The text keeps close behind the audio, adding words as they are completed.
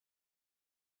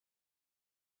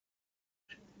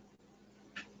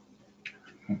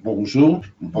Bonjour,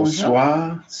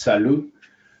 bonsoir, salut.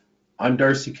 I'm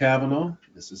D'Arcy Kavanagh.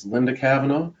 This is Lynda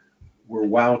Kavanagh. We're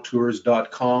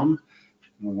wowtours.com.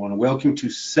 We want to welcome you to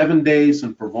 7 Days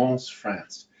in Provence,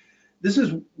 France. This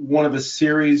is one of a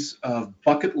series of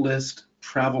bucket list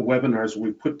travel webinars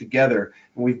we've put together.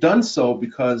 And we've done so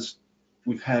because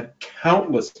we've had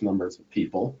countless numbers of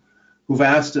people who've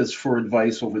asked us for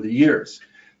advice over the years.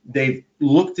 They've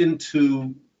looked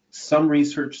into some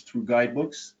research through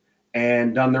guidebooks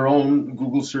and done their own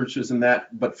Google searches and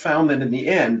that, but found that in the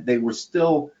end, they were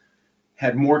still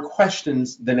had more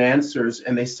questions than answers,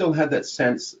 and they still had that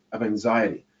sense of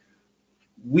anxiety.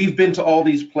 We've been to all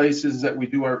these places that we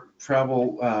do our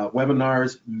travel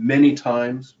webinars many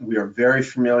times. We are very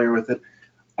familiar with it.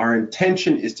 Our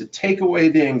intention is to take away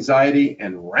the anxiety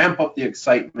and ramp up the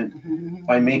excitement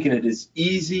by making it as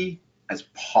easy as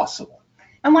possible.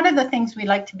 And one of the things we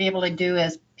like to be able to do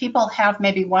is people have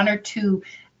maybe one or two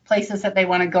places that they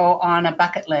want to go on a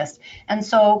bucket list. And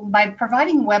so by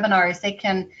providing webinars, they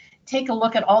can take a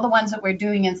look at all the ones that we're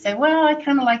doing and say, well, I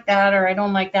kind of like that, or I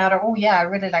don't like that, or oh yeah, I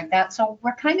really like that. So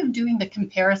we're kind of doing the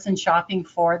comparison shopping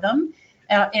for them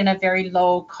in a very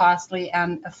low, costly,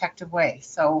 and effective way.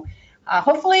 So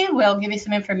hopefully we'll give you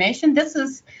some information. This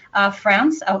is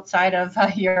France outside of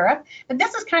Europe, but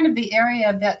this is kind of the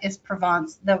area that is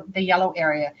Provence, the yellow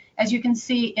area. As you can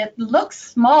see, it looks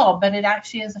small, but it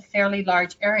actually is a fairly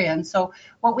large area. And so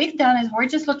what we've done is we're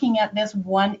just looking at this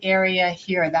one area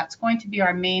here. That's going to be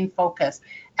our main focus.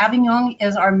 Avignon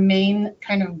is our main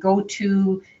kind of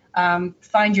go-to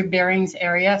find your bearings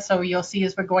area. So you'll see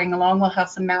as we're going along, we'll have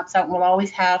some maps out. We'll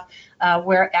always have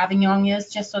where Avignon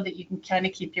is, just so that you can kind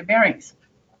of keep your bearings.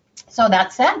 So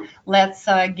that said, let's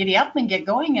giddy up and get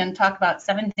going and talk about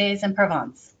 7 days in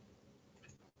Provence.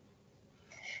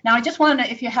 Now, I just want to,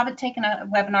 if you haven't taken a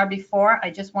webinar before,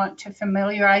 I just want to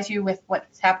familiarize you with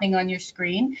what's happening on your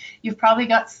screen. You've probably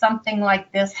got something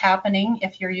like this happening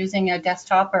if you're using a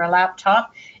desktop or a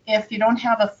laptop. If you don't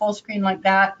have a full screen like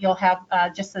that, you'll have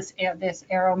just this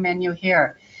arrow menu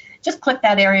here. Just click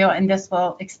that arrow and this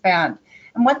will expand.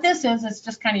 And what this is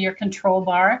just kind of your control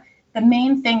bar. The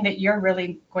main thing that you're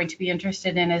really going to be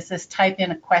interested in is this type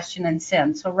in a question and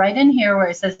send. So right in here where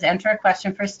it says enter a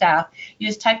question for staff, you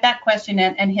just type that question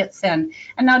in and hit send.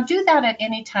 And now do that at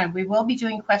any time. We will be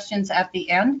doing questions at the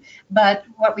end, but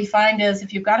what we find is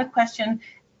if you've got a question,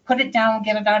 put it down,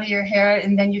 get it out of your hair,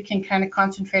 and then you can kind of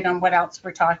concentrate on what else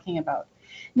we're talking about.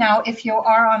 Now, if you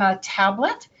are on a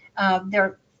tablet, there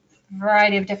are a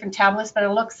variety of different tablets, but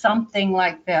it looks something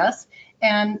like this.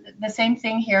 And the same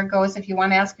thing here goes, if you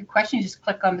want to ask a question, you just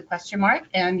click on the question mark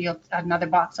and another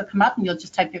box will come up and you'll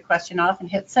just type your question off and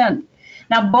hit send.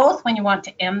 Now, both when you want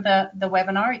to end the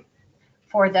webinar,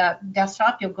 for the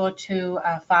desktop, you'll go to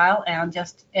File and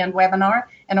just End Webinar.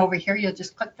 And over here, you'll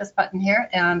just click this button here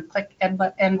and click End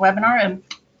Webinar and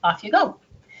off you go.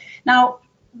 Now,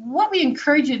 what we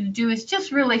encourage you to do is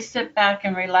just really sit back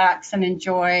and relax and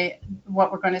enjoy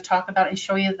what we're going to talk about and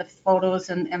show you the photos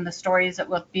and the stories that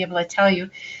we'll be able to tell you.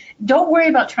 Don't worry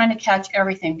about trying to catch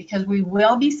everything because we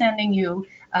will be sending you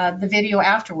the video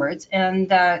afterwards.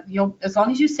 And as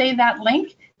long as you save that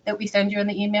link that we send you in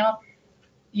the email,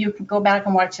 you can go back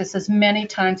and watch this as many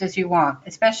times as you want,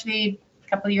 especially a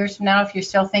couple of years from now. If you're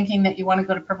still thinking that you want to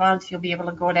go to Provence, you'll be able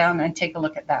to go down and take a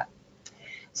look at that.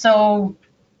 So,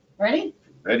 ready?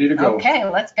 Ready to go. Okay,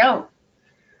 let's go.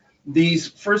 These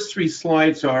first 3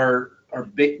 slides are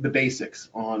the basics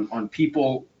on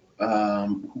people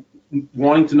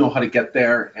wanting to know how to get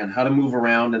there and how to move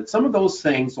around. And some of those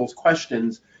things, those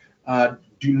questions,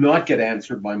 do not get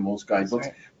answered by most guidebooks,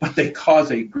 right, but they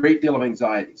cause a great deal of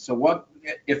anxiety. So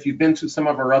if you've been to some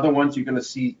of our other ones, you're going to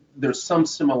see there's some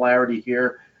similarity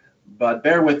here, but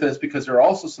bear with us because there are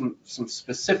also some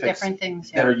specifics different things,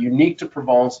 that are unique to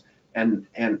Provence and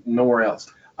nowhere else.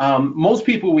 Most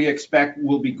people we expect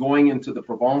will be going into the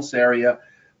Provence area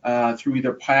through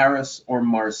either Paris or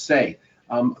Marseille.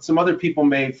 Some other people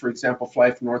may, for example,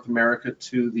 fly from North America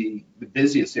to the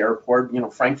busiest airport,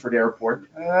 Frankfurt Airport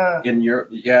in Europe.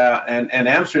 Yeah, and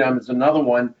Amsterdam is another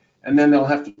one, and then they'll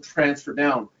have to transfer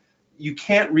down. You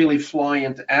can't really fly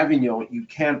into Avignon. You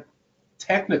can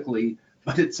technically,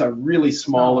 but it's a really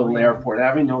small little airport.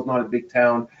 Avignon is not a big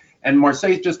town. And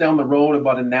Marseille is just down the road,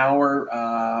 about an hour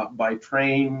by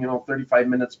train, 35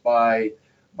 minutes by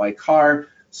car.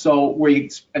 So we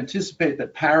anticipate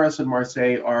that Paris and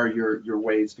Marseille are your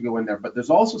ways to go in there. But there's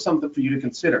also something for you to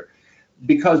consider.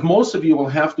 Because most of you will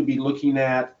have to be looking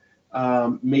at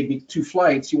maybe 2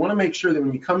 flights, you want to make sure that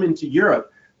when you come into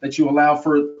Europe that you allow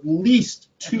for at least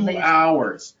 2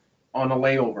 hours on a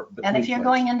layover. And if you're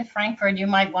going into Frankfurt, you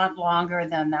might want longer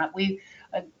than that.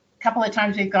 couple of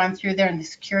times we've gone through there and the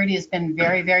security has been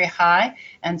very, very high.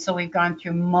 And so we've gone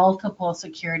through multiple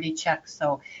security checks.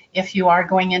 So if you are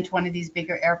going into one of these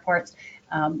bigger airports,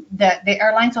 the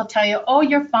airlines will tell you, oh,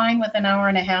 you're fine with an hour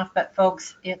and a half, but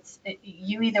folks,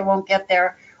 you either won't get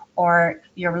there or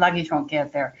your luggage won't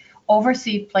get there.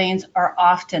 Overseas planes are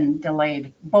often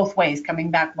delayed both ways,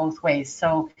 coming back both ways.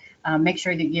 So make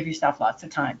sure that you give yourself lots of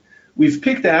time. We've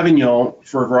picked Avignon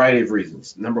for a variety of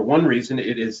reasons. Number one reason,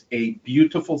 it is a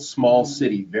beautiful small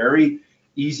city, very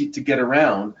easy to get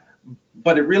around,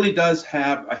 but it really does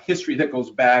have a history that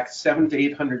goes back 700 to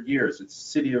 800 years. It's a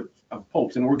city of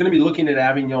popes, and we're going to be looking at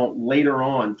Avignon later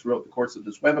on throughout the course of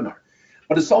this webinar.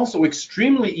 But it's also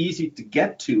extremely easy to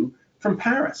get to from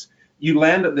Paris. You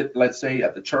land at the, let's say,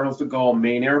 at the Charles de Gaulle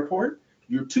main airport.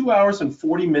 You're 2 hours and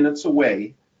 40 minutes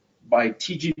away by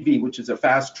TGV, which is a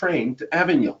fast train, to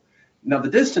Avignon. Now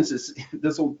the distance is,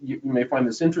 you may find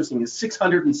this interesting, is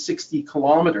 660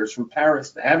 kilometers from Paris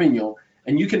to Avignon,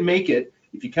 and you can make it,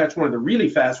 if you catch one of the really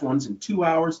fast ones, in 2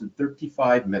 hours and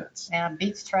 35 minutes. Yeah,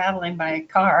 beats traveling by a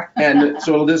car. And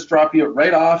so it'll just drop you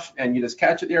right off, and you just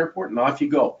catch at the airport, and off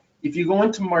you go. If you go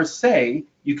into Marseille,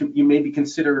 you maybe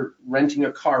consider renting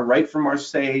a car right from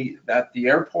Marseille at the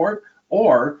airport,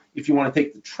 or if you want to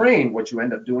take the train, what you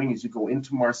end up doing is you go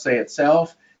into Marseille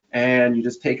itself, and you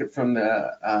just take it from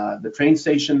the train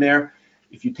station there.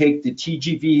 If you take the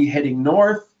TGV heading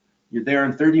north, you're there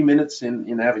in 30 minutes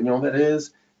in Avignon, that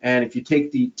is. And if you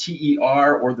take the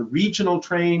TER or the regional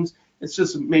trains, it's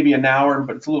just maybe an hour,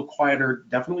 but it's a little quieter,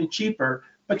 definitely cheaper,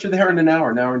 but you're there in an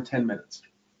hour and 10 minutes.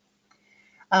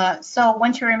 So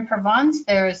once you're in Provence,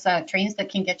 there's trains that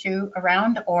can get you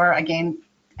around, or again,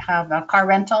 have a car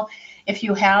rental. If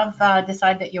you have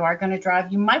decided that you are going to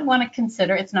drive, you might want to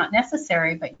consider, it's not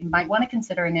necessary, but you might want to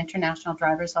consider an international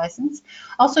driver's license.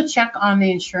 Also check on the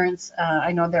insurance.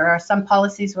 I know there are some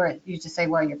policies where you just say,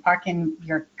 well, you're parking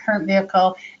your current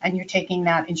vehicle and you're taking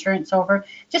that insurance over.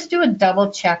 Just do a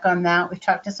double check on that. We've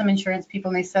talked to some insurance people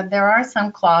and they said there are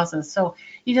some clauses. So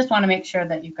you just want to make sure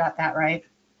that you've got that right.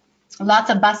 Lots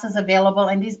of buses available,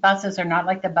 and these buses are not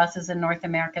like the buses in North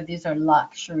America. These are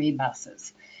luxury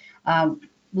buses.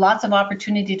 Lots of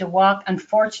opportunity to walk.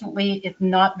 Unfortunately, it's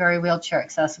not very wheelchair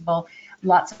accessible.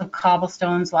 Lots of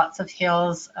cobblestones, lots of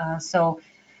hills. So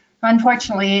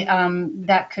unfortunately,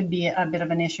 that could be a bit of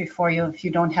an issue for you if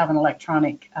you don't have an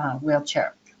electronic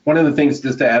wheelchair. One of the things,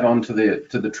 just to add on to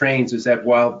the trains, is that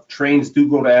while trains do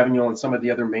go to Avignon and some of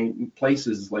the other main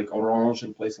places like Orange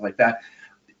and places like that,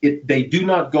 they do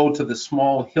not go to the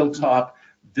small hilltop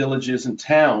villages and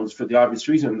towns for the obvious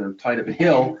reason they're tied up a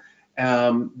hill.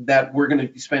 That we're going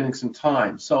to be spending some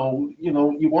time. So, you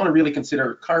want to really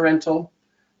consider car rental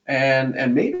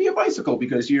and maybe a bicycle,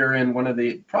 because you're in one of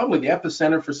probably the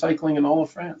epicenter for cycling in all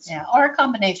of France. Yeah, or a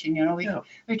combination.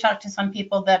 We talked to some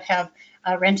people that have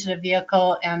rented a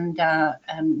vehicle and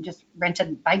just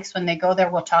rented bikes when they go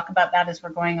there. We'll talk about that as we're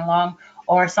going along.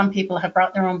 Or some people have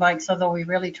brought their own bikes, although we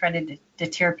really try to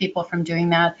deter people from doing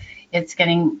that. It's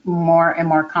getting more and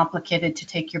more complicated to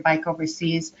take your bike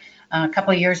overseas. A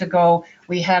couple of years ago,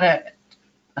 we had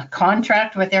a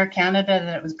contract with Air Canada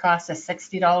that it would cost us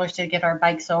 $60 to get our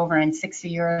bikes over and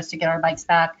 €60 to get our bikes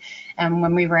back. And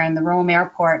when we were in the Rome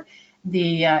airport,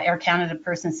 the Air Canada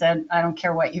person said, I don't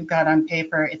care what you've got on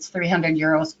paper, it's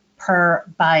 €300 per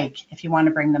bike if you want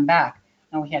to bring them back.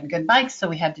 And we had good bikes, so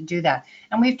we had to do that.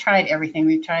 And we've tried everything.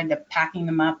 We've tried packing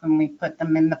them up, and we put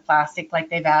them in the plastic like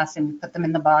they've asked, and we put them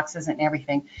in the boxes and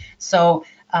everything. So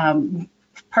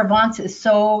Provence is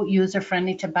so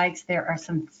user-friendly to bikes. There are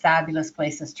some fabulous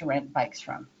places to rent bikes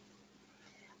from.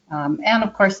 And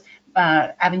of course,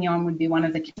 Avignon would be one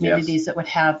of the communities that would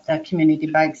have the community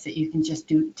bikes that you can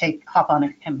just hop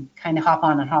on and kind of hop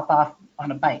on and hop off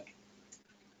on a bike.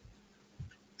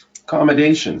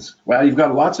 Accommodations. Well, you've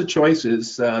got lots of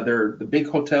choices. They're the big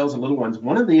hotels and little ones.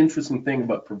 One of the interesting things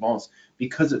about Provence,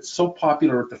 because it's so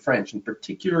popular with the French, in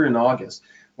particular in August,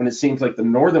 when it seems like the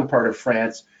northern part of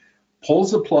France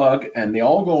pulls the plug and they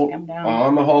all go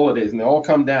on the holidays and they all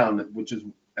come down, which is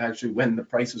actually when the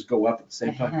prices go up at the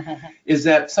same time, is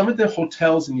that some of the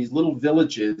hotels in these little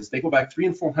villages, they go back 300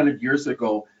 and 400 years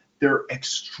ago. They're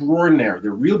extraordinary.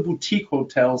 They're real boutique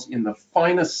hotels in the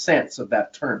finest sense of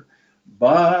that term.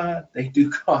 But they do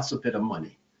cost a bit of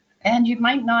money. And you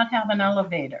might not have an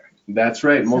elevator. That's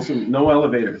right. Most of them, no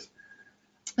elevators.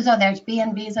 So there's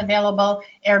B&Bs available,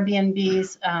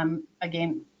 Airbnbs.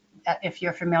 Again, if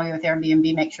you're familiar with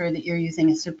Airbnb, make sure that you're using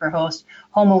a superhost.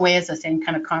 HomeAway is the same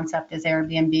kind of concept as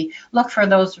Airbnb. Look for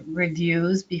those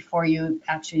reviews before you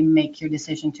actually make your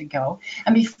decision to go.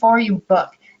 And before you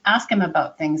book, Ask them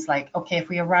about things like, okay, if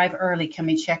we arrive early, can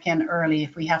we check in early?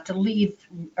 If we have to leave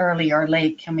early or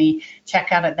late, can we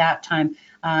check out at that time?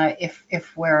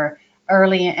 If we're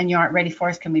early and you aren't ready for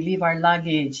us, can we leave our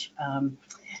luggage?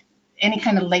 Any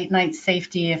kind of late night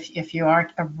safety if you are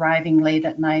arriving late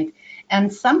at night.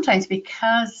 And sometimes,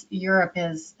 because Europe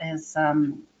is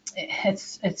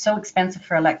it's so expensive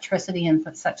for electricity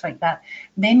and such like that,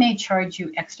 they may charge you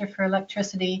extra for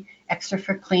electricity, extra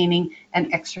for cleaning,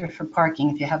 and extra for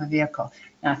parking if you have a vehicle.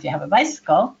 Now, if you have a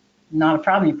bicycle, not a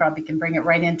problem. You probably can bring it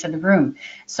right into the room.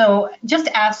 So just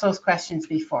ask those questions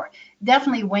before.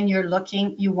 Definitely when you're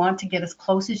looking, you want to get as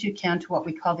close as you can to what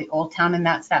we call the Old Town, and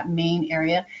that's that main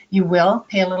area. You will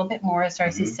pay a little bit more, as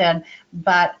Darcy said,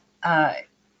 but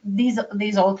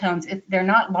these old towns, they're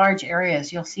not large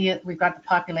areas. You'll see it. We've got the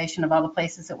population of all the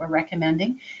places that we're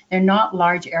recommending. They're not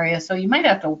large areas, so you might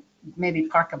have to maybe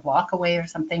park a block away or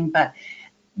something, but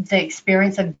the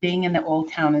experience of being in the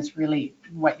Old Town is really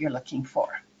what you're looking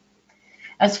for.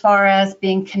 As far as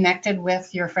being connected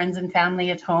with your friends and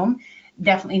family at home,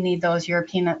 definitely need those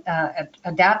European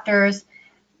adapters.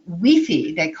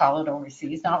 Wi-Fi, they call it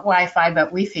overseas, not Wi-Fi, but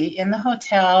Wi-Fi in the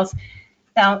hotels.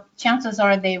 Now, chances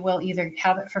are they will either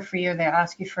have it for free or they'll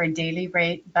ask you for a daily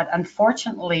rate. But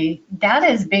unfortunately, data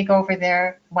is big over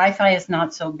there. Wi-Fi is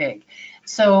not so big.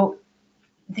 So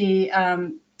the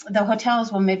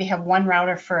hotels will maybe have one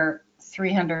router for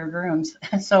 300 rooms.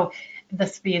 So the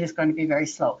speed is going to be very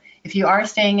slow. If you are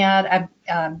staying at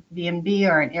a B&B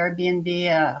or an Airbnb,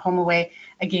 a home away,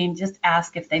 again, just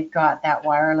ask if they've got that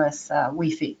wireless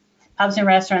Wi-Fi. Pubs and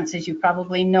restaurants, as you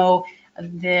probably know,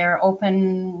 they're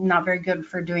open, not very good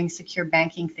for doing secure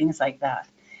banking, things like that.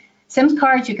 SIM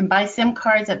cards, you can buy SIM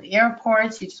cards at the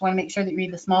airports. You just want to make sure that you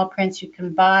read the small prints. You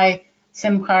can buy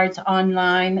SIM cards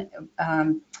online.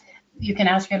 You can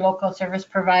ask your local service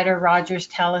provider, Rogers,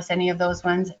 TELUS, any of those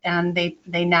ones, and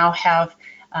they now have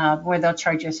where they'll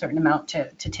charge you a certain amount to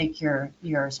take your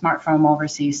smartphone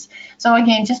overseas. So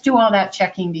again, just do all that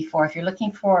checking before. If you're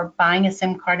looking for buying a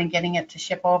SIM card and getting it to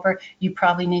ship over, you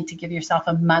probably need to give yourself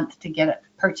a month to get it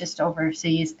purchased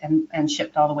overseas and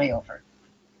shipped all the way over.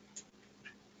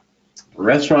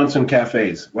 Restaurants and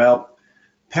cafes. Well,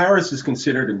 Paris is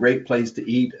considered a great place to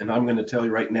eat, and I'm going to tell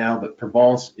you right now that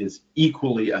Provence is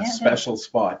equally a special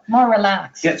spot. More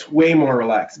relaxed. It's way more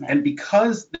relaxed. And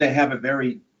because they have a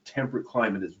very temperate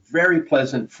climate, it's very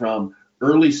pleasant from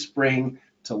early spring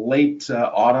to late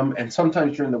autumn, and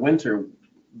sometimes during the winter.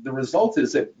 The result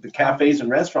is that the cafes and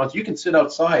restaurants, you can sit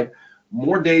outside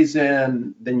more days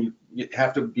than you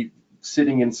have to be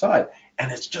sitting inside,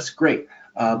 and it's just great.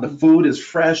 The food is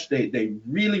fresh. They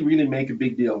really make a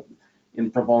big deal in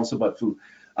Provence about food.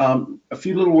 A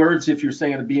few little words if you're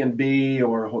staying at a B&B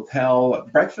or a hotel.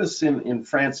 Breakfasts in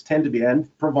France tend to be,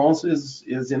 and Provence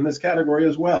is in this category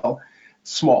as well,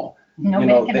 small. No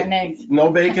bacon and eggs. No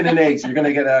bacon and eggs. You're going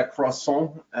to get a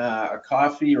croissant, a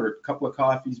coffee or a couple of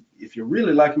coffees. If you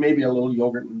really like, maybe a little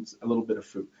yogurt and a little bit of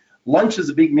fruit. Lunch is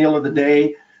a big meal of the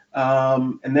day.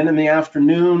 And then in the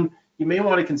afternoon, you may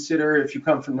want to consider, if you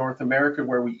come from North America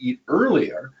where we eat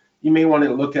earlier, you may want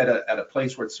to look at a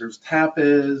place where it serves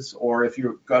tapas, or if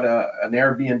you've got an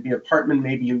Airbnb apartment,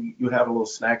 maybe you have a little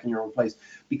snack in your own place,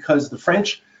 because the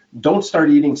French don't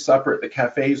start eating supper at the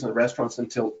cafes and the restaurants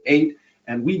until 8,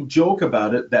 and we joke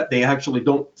about it that they actually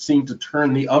don't seem to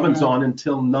turn the ovens on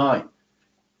until 9,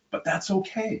 but that's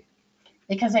okay.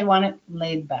 Because they want it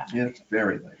laid back. Yeah, it's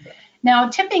very laid back. Now,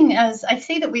 tipping, as I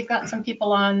see that we've got some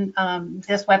people on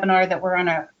this webinar that were on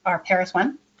our Paris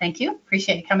one. Thank you.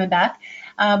 Appreciate you coming back.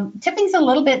 Tipping's a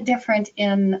little bit different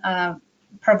in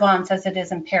Provence as it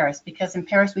is in Paris, because in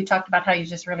Paris we talked about how you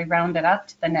just really round it up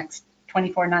to the next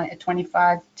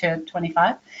 25 to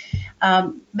 25.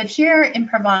 But here in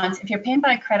Provence, if you're paying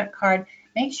by a credit card,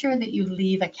 make sure that you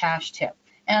leave a cash tip.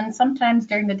 And sometimes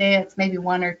during the day, it's maybe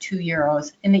 1 or 2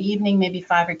 euros. In the evening, maybe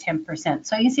 5 or 10%.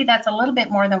 So you see that's a little bit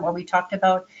more than what we talked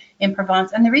about in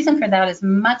Provence. And the reason for that is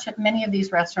many of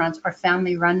these restaurants are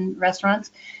family-run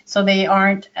restaurants. So they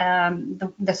aren't,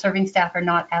 the serving staff are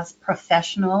not as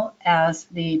professional as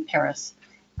the Paris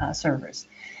servers.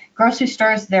 Grocery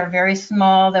stores, they're very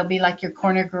small. They'll be like your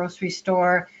corner grocery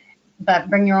store. But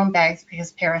bring your own bags,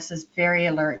 because Paris is very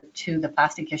alert to the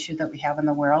plastic issue that we have in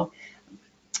the world.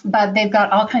 But they've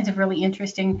got all kinds of really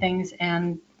interesting things,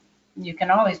 and you can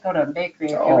always go to a bakery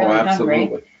if you're really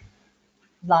hungry.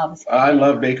 I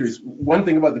love bakeries. One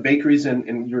thing about the bakeries,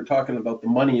 and you were talking about the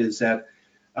money, is that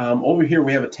over here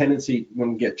we have a tendency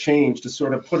when we get change to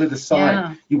sort of put it aside.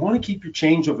 Yeah. You want to keep your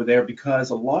change over there, because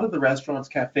a lot of the restaurants,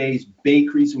 cafes,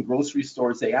 bakeries, and grocery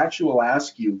stores, they actually will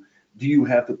ask you, do you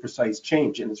have the precise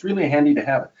change? And it's really handy to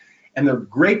have it. And they're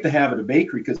great to have at a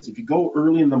bakery because if you go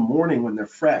early in the morning when they're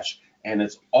fresh, and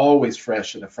it's always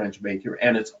fresh at a French bakery,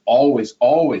 and it's always,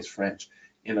 always French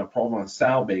in a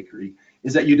Provençal bakery,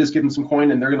 is that you just give them some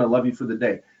coin and they're going to love you for the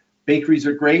day. Bakeries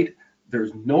are great.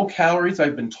 There's no calories.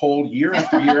 I've been told year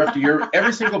after year after year.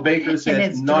 Every single baker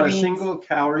said not a single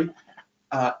calorie.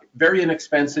 Very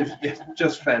inexpensive. It's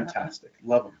just fantastic.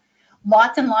 Love them.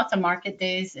 Lots and lots of market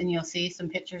days, and you'll see some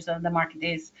pictures of the market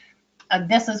days.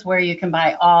 This is where you can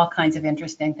buy all kinds of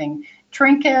interesting things.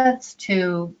 Trinkets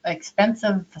to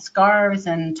expensive scarves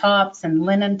and tops and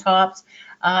linen tops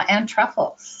and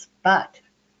truffles. But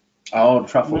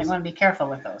truffles. you might want to be careful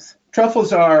with those.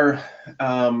 Truffles are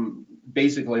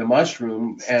basically a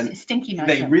mushroom, and stinky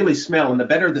mushroom. They really smell. And the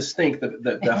better the stink,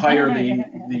 the higher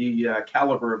the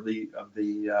caliber of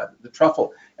the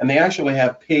truffle. And they actually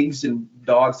have pigs and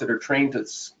dogs that are trained to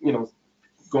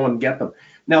go and get them.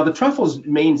 Now the truffle's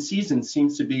main season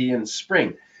seems to be in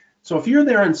spring. So if you're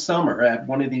there in summer at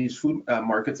one of these food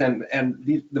markets, and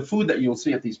the food that you'll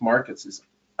see at these markets is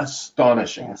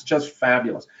astonishing. Yeah. It's just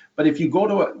fabulous. But if you go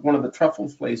to one of the truffle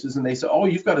places and they say, oh,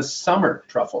 you've got a summer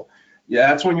truffle, yeah,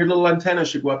 that's when your little antenna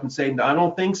should go up and say, no, I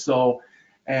don't think so,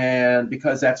 and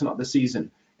because that's not the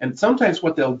season. And sometimes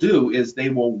what they'll do is they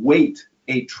will weight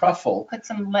a truffle. Put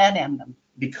some lead in them.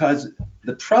 Because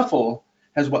the truffle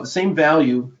has the same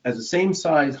value as the same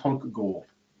size hunk of gold.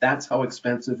 That's how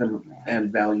expensive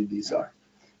and valued these are.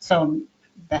 So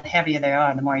the heavier they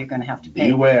are, the more you're going to have to pay.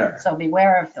 Beware. So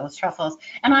beware of those truffles.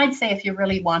 And I'd say if you're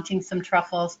really wanting some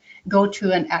truffles, go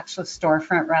to an actual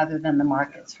storefront rather than the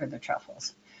markets for the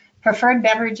truffles. Preferred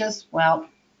beverages, well,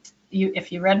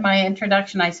 if you read my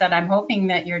introduction, I said I'm hoping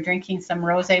that you're drinking some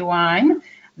rosé wine.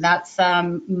 That's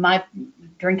my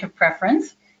drink of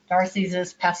preference. D'Arcy's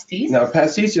is pastis. Now,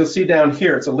 pastis, you'll see down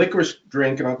here, it's a licorice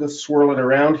drink, and I'll just swirl it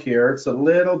around here. It's a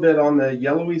little bit on the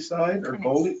yellowy side, or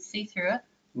goldy. See through it.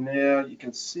 Now, you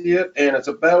can see it, and it's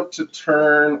about to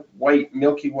turn white,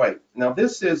 milky white. Now,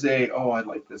 this is I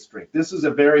like this drink. This is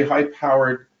a very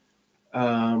high-powered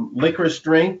licorice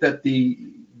drink that the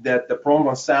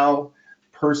Provençal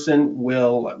person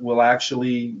will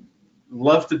actually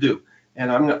love to do.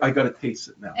 And I got to taste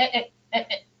it now.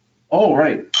 Oh,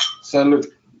 right. Salud.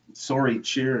 Sorry,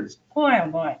 cheers. Boy, oh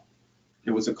boy.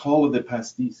 It was a call of the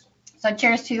pastis. So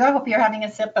cheers to you. I hope you're having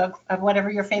a sip of whatever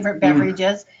your favorite beverage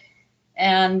is.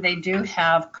 And they do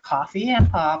have coffee and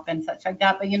pop and such like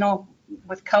that. But,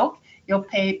 with Coke, you'll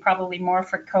pay probably more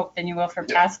for Coke than you will for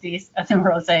pastis and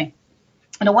rosé.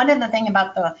 And one other thing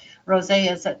about the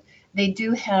rosé is that they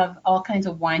do have all kinds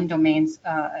of wine domains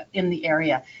in the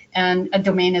area. And a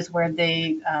domain is where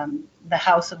the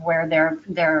house of where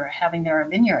they're having their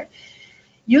vineyard.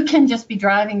 You can just be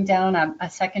driving down a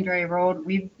secondary road.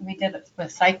 We did it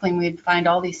with cycling. We'd find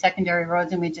all these secondary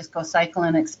roads and we'd just go cycle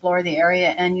and explore the area.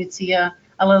 And you'd see a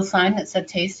little sign that said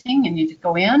tasting, and you just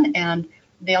go in and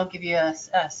they'll give you a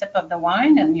sip of the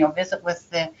wine, and you'll visit with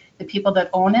the people that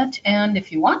own it. And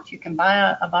if you want, you can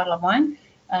buy a bottle of wine.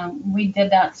 We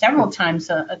did that several times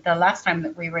the last time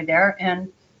that we were there. And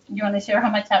do you want to share how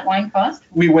much that wine cost?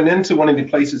 We went into one of the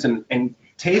places, and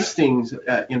tastings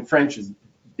in French is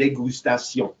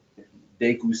dégustation.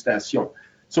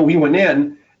 So we went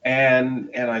in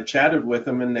and I chatted with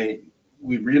them, and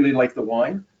we really liked the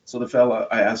wine. So the fella,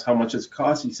 I asked how much it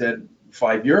cost. He said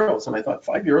 €5, and I thought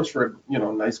 €5 for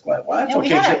a nice glass. Well, that's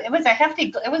okay. It was a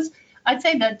hefty. I'd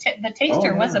say the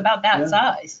taster was about that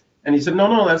size. And he said,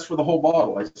 no, that's for the whole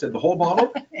bottle. I said, the whole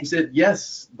bottle? He said,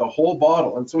 yes, the whole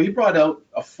bottle. And so he brought out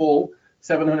a full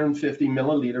 750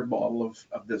 milliliter bottle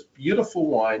of this beautiful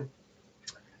wine.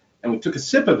 And we took a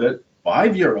sip of it,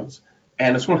 €5.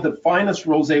 And it's one of the finest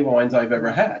rosé wines I've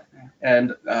ever had.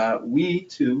 And we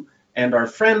too, and our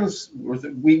friends,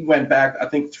 we went back, I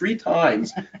think, 3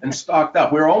 times and stocked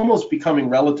up. We're almost becoming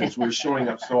relatives. We're showing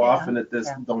up so often at this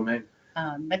domain.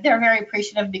 But they're very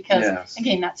appreciative because,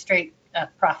 again, that's straight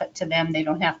profit to them. They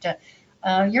don't have to.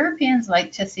 Europeans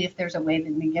like to see if there's a way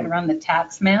that we get around the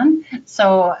tax man.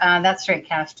 So that's straight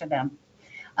cash to them.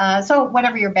 So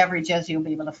whatever your beverage is, you'll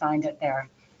be able to find it there.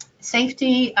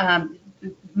 Safety,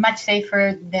 much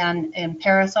safer than in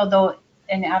Paris, although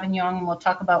in Avignon, we'll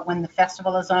talk about when the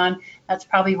festival is on, that's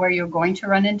probably where you're going to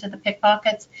run into the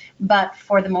pickpockets. But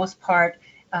for the most part,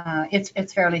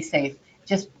 it's fairly safe.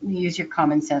 Just use your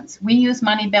common sense. We use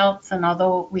money belts, and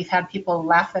although we've had people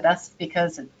laugh at us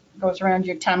because it goes around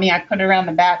your tummy, I put it around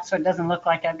the back so it doesn't look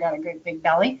like I've got a great big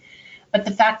belly. But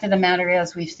the fact of the matter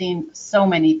is, we've seen so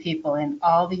many people in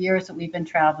all the years that we've been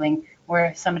traveling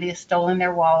where somebody has stolen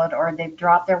their wallet, or they've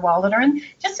dropped their wallet, or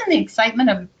just in the excitement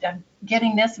of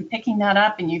getting this and picking that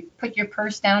up, and you put your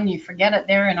purse down, you forget it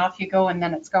there, and off you go, and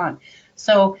then it's gone.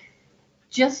 So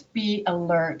just be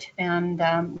alert,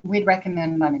 and we'd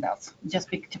recommend money belts, just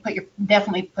to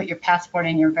definitely put your passport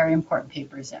and your very important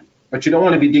papers in. But you don't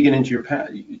want to be digging into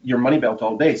your money belt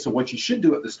all day. So what you should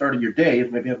do at the start of your day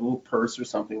is maybe have a little purse or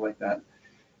something like that,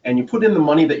 and you put in the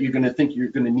money that you're going to think you're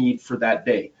going to need for that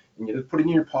day. And you put it in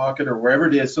your pocket or wherever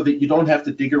it is, so that you don't have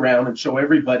to dig around and show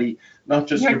everybody not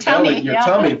just your belly, your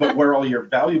tummy, but where all your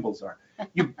valuables are.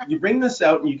 You bring this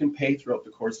out and you can pay throughout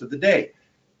the course of the day.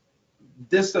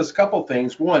 This does a couple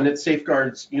things. One, it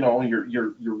safeguards,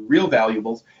 your real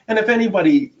valuables. And if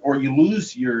anybody, or you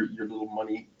lose your little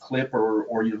money clip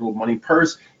or your little money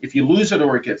purse, if you lose it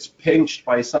or it gets pinched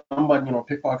by somebody,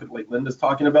 pickpocket like Lynda's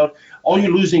talking about, all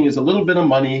you're losing is a little bit of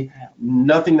money,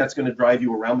 nothing that's going to drive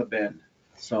you around the bend.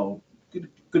 So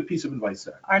good piece of advice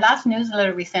there. Our last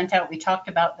newsletter we sent out, we talked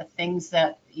about the things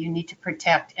that you need to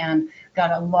protect, and got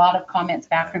a lot of comments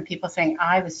back from people saying,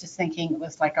 I was just thinking it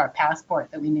was like our passport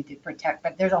that we need to protect.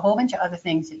 But there's a whole bunch of other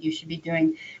things that you should be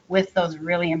doing with those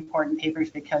really important papers,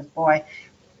 because boy,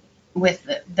 with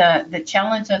the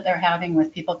challenge that they're having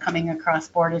with people coming across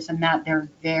borders and that, they're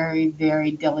very,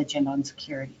 very diligent on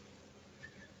security.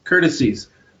 Courtesies.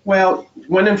 Well,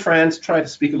 when in France, try to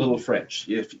speak a little French.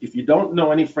 If you don't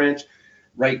know any French,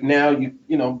 right now,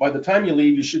 by the time you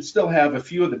leave, you should still have a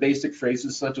few of the basic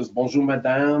phrases such as bonjour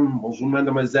madame, bonjour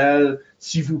mademoiselle,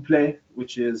 s'il vous plaît,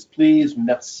 which is please,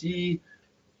 merci,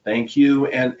 thank you,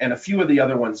 and a few of the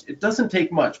other ones. It doesn't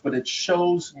take much, but it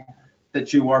shows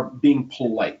that you are being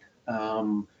polite.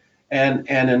 And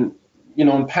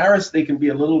in Paris, they can be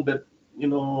a little bit,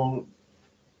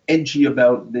 edgy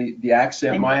about the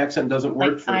accent. My accent doesn't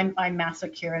work for I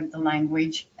massacre the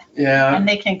language. Yeah. And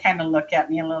they can kind of look at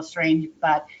me a little strange,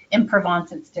 but in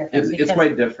Provence it's different. It's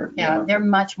quite different. Yeah, they're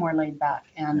much more laid back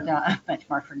and much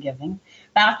more forgiving.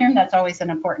 Bathroom, that's always an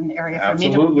important area for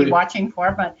me to be watching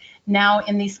for. But now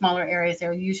in these smaller areas,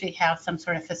 they'll usually have some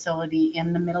sort of facility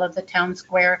in the middle of the town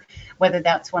square, whether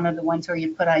that's one of the ones where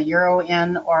you put a euro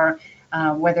in, or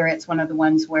whether it's one of the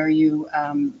ones where you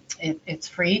it's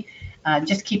free.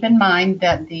 Just keep in mind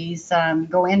that these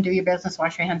go in, do your business,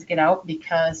 wash your hands, get out,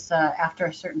 because after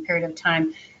a certain period of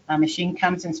time, a machine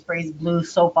comes and sprays blue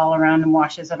soap all around and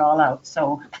washes it all out.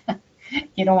 So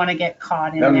you don't want to get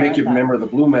caught in there. That would make you remember the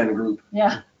Blue Man Group.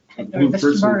 Yeah, the Blue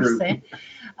Person Group.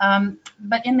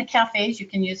 But in the cafes, you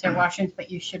can use their washrooms, but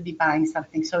you should be buying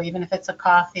something. So even if it's a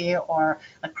coffee or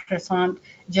a croissant,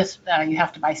 just you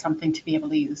have to buy something to be able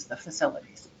to use the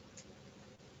facilities.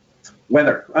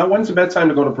 Weather. When's the best time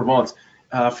to go to Provence?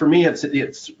 For me,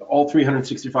 it's all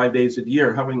 365 days a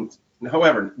year.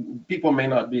 However, people may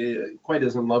not be quite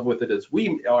as in love with it as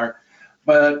we are,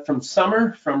 but from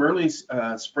early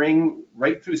spring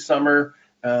right through summer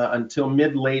until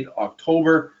mid-late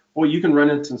October, boy, you can run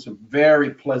into some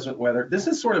very pleasant weather. This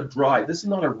is sort of dry. This is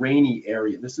not a rainy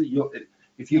area.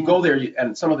 If you go there,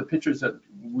 and some of the pictures that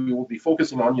we will be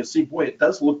focusing on, you'll see, boy, it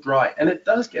does look dry, and it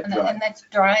does get dry. And that's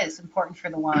dry is important for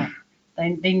the wine.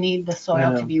 They need the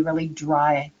soil to be really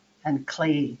dry and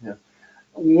clayey. Yeah.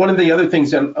 One of the other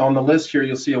things on the list here,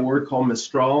 you'll see a word called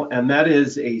Mistral, and that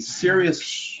is a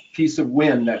serious piece of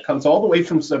wind that comes all the way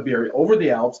from Siberia over the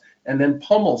Alps and then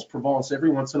pummels Provence every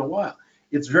once in a while.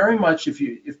 It's very much,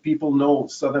 if people know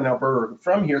Southern Alberta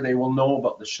from here, they will know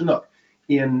about the Chinook.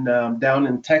 Down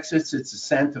in Texas, it's the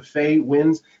Santa Fe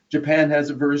winds. Japan has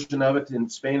a version of it. In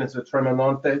Spain, it's a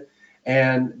Tremonante,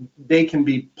 and they can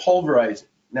be pulverizing.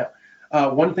 Now,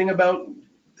 one thing about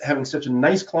having such a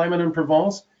nice climate in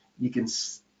Provence, you can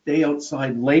stay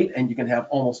outside late and you can have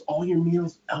almost all your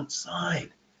meals outside.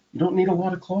 You don't need a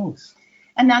lot of clothes.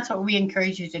 And that's what we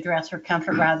encourage you to dress for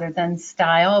comfort rather than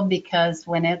style, because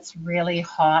when it's really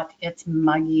hot, it's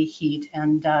muggy heat.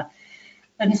 And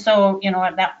so,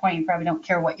 at that point, you probably don't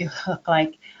care what you look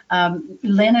like.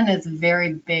 Linen is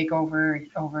very big over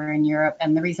in Europe.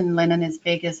 And the reason linen is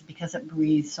big is because it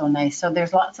breathes so nice. So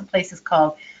there's lots of places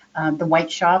called the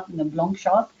White Shop and the Blanc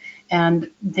Shop, and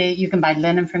you can buy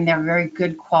linen from there, very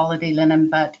good quality linen,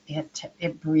 but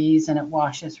it breathes and it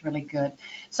washes really good.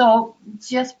 So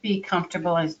just be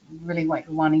comfortable is really what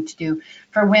you're wanting to do.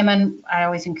 For women, I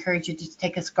always encourage you to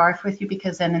take a scarf with you,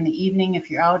 because then in the evening, if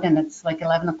you're out and it's like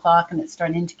 11 o'clock and it's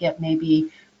starting to get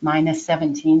maybe minus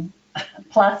 17,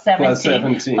 plus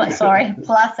 17. Sorry,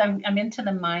 plus I'm into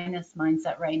the minus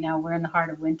mindset right now. We're in the heart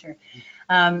of winter.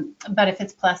 But if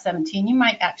it's plus 17, you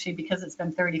might actually, because it's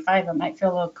been 35, it might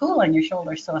feel a little cool on your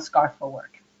shoulders, so a scarf will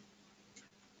work.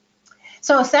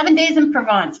 So 7 days in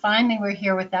Provence. Finally, we're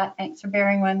here with that. Thanks for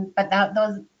bearing one. But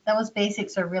those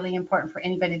basics are really important for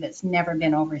anybody that's never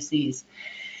been overseas.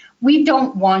 we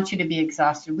don't want you to be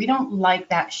exhausted. We don't like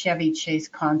that Chevy Chase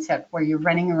concept where you're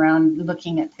running around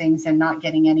looking at things and not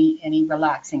getting any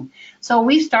relaxing. So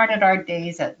we started our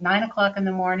days at 9 o'clock in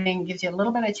the morning, gives you a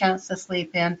little bit of chance to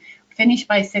sleep in, finish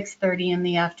by 6:30 in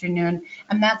the afternoon,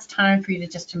 and that's time for you to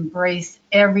just embrace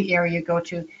every area you go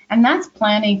to. And that's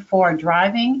planning for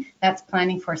driving, that's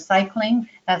planning for cycling,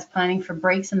 that's planning for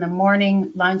breaks in the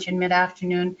morning, lunch, and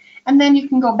mid-afternoon. And then you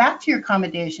can go back to your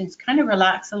accommodations, kind of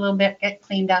relax a little bit, get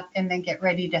cleaned up, and then get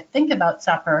ready to think about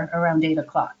supper around 8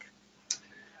 o'clock.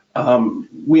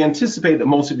 We anticipate that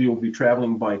most of you will be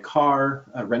traveling by car,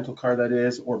 a rental car that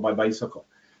is, or by bicycle.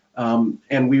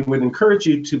 And we would encourage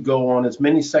you to go on as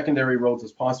many secondary roads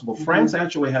as possible. France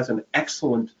actually has an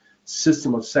excellent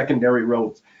system of secondary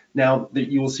roads. Now,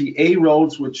 you will see A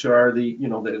roads, which are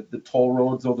the toll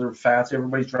roads. Those are fast.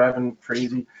 Everybody's driving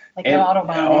crazy. Like the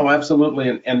Autobahn. Oh,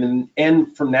 absolutely. And then N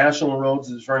for national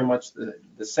roads is very much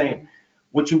the same.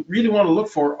 What you really want to look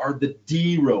for are the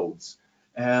D roads.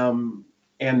 And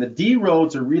the D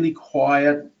roads are really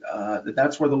quiet.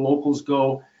 That's where the locals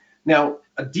go. Now,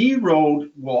 a D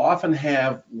road will often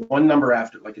have one number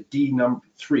after, like a D number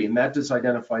 3, and that just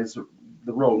identifies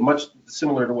the road, much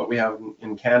similar to what we have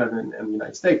in Canada and the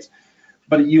United States.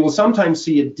 But you will sometimes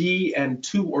see a D and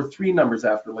 2 or 3 numbers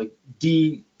after, like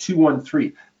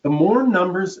D213. The more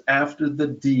numbers after the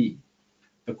D,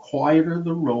 the quieter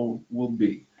the road will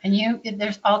be. And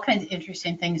there's all kinds of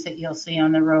interesting things that you'll see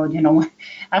on the road. You know,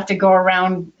 have to go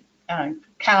around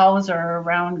cows or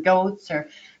around goats,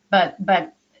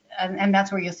 and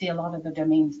that's where you'll see a lot of the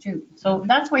domains too. So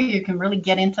that's where you can really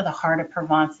get into the heart of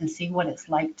Provence and see what it's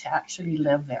like to actually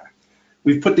live there.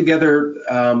 We've put together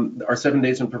our 7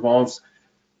 days in Provence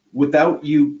without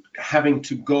you having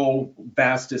to go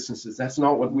vast distances. That's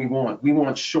not what we want. We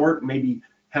want short, maybe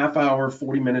half-hour,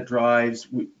 40-minute drives.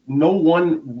 No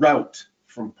one route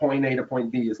from point A to point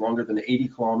B is longer than 80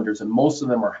 kilometers, and most of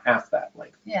them are half that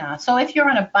length. Yeah, so if you're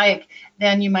on a bike,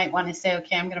 then you might want to say,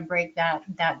 okay, I'm going to break that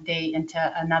day into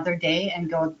another day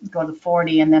and go to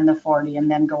 40 and then the 40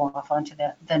 and then go off onto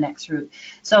the next route.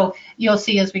 So you'll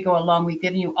see as we go along, we've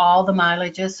given you all the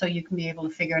mileages so you can be able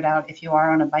to figure it out. If you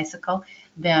are on a bicycle,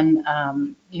 then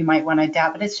you might want to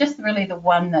adapt. But it's just really the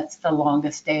one that's the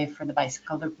longest day for the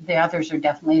bicycle. The others are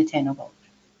definitely attainable.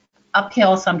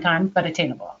 Uphill sometimes, but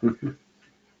attainable.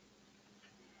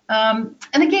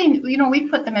 And again, you know, we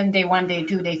put them in day 1, day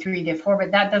 2, day 3, day 4,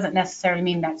 but that doesn't necessarily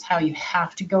mean that's how you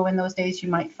have to go in those days. You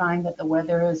might find that the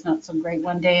weather is not so great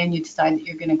one day and you decide that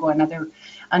you're going to go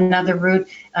another route.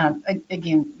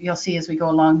 Again, you'll see as we go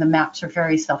along, the maps are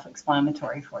very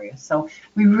self-explanatory for you. So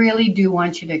we really do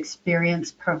want you to experience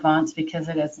Provence because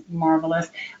it is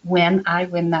marvelous. When I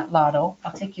win that lotto,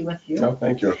 I'll take you with you. Oh,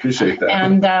 thank you. I appreciate that.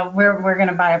 And we're going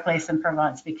to buy a place in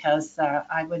Provence because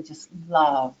I would just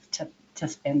love to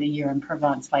spend a year in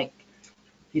Provence like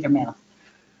Peter Mail.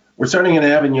 We're starting in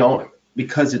Avignon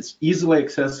because it's easily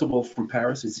accessible from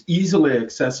Paris. It's easily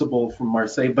accessible from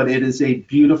Marseille, but it is a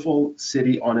beautiful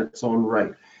city on its own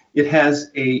right. It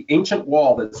has an ancient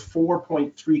wall that's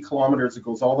 4.3 kilometers. It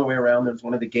goes all the way around. There's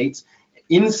one of the gates.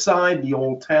 Inside the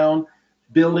old town,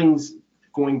 buildings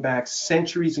going back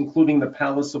centuries, including the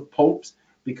Palace of Popes,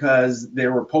 because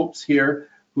there were popes here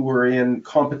who were in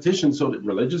competition, so that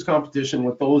religious competition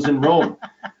with those in Rome.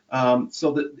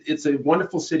 So that it's a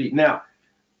wonderful city. Now,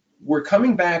 we're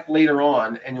coming back later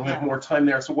on and you'll have more time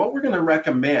there. So what we're going to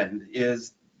recommend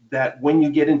is that when you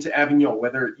get into Avignon,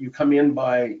 whether you come in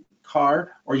by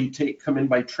car or you come in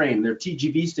by train, there are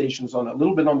TGV stations a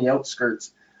little bit on the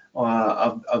outskirts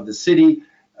of the city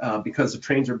because the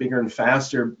trains are bigger and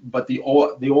faster, but the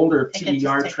older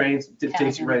TER trains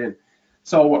takes you right in.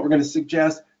 So what we're going to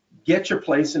suggest, get your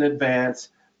place in advance,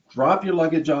 drop your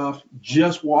luggage off,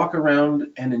 just walk around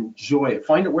and enjoy it.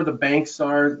 Find out where the banks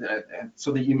are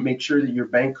so that you make sure that your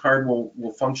bank card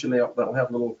will function. They'll have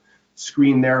a little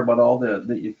screen there about all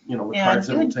the cards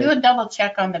that will take. Do a double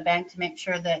check on the bank to make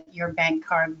sure that your bank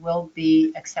card will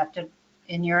be accepted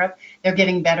in Europe. They're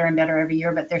getting better and better every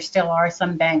year, but there still are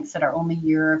some banks that are only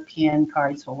European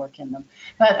cards will work in them.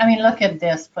 But I mean, look at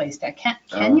this place there.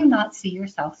 Can you not see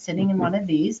yourself sitting in one of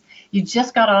these? You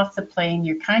just got off the plane,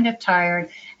 you're kind of tired,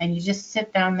 and you just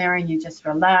sit down there and you just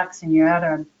relax and you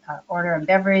order a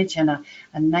beverage and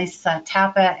a nice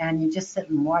tapa, and you just sit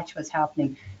and watch what's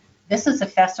happening. This is a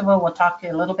festival. We'll talk to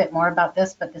you a little bit more about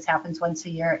this, but this happens once a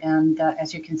year, and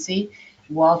as you can see,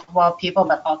 wall-to-wall people,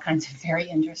 but all kinds of very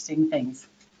interesting things.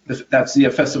 That's the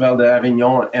Festival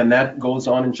d'Avignon, and that goes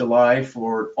on in July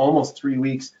for almost 3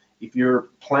 weeks. If you're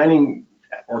planning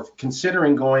or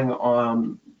considering going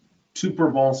to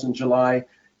Provence in July,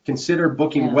 consider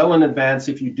booking well in advance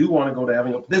if you do want to go to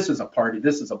Avignon. This is a party.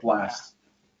 This is a blast.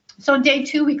 So day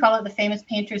 2, we call it the famous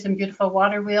painters and beautiful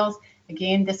water wheels.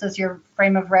 Again, this is your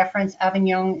frame of reference.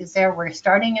 Avignon is there. We're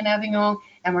starting in Avignon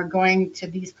and we're going to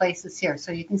these places here.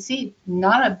 So you can see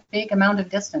not a big amount of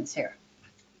distance here.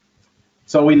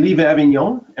 So we leave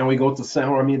Avignon and we go to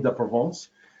Saint-Remy de Provence.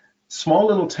 Small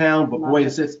little town, but boy,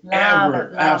 is it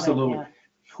ever, absolutely. Yeah.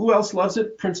 Who else loves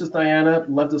it? Princess Diana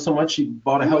loved it so much she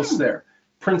bought a house there.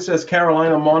 Princess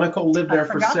Caroline of Monaco lived there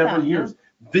for several years.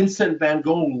 Vincent van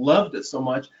Gogh loved it so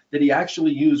much that he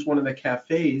actually used one of the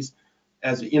cafes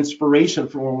as inspiration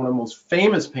for one of the most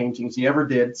famous paintings he ever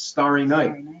did, Starry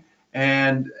Night.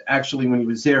 And actually, when he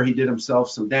was there, he did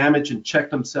himself some damage and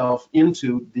checked himself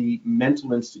into the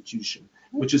mental institution,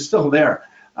 which is still there.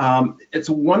 It's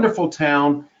a wonderful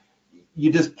town.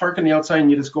 You just park on the outside and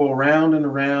you just go around and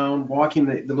around, walking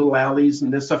the little alleys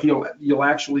and this stuff. You'll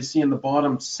actually see in the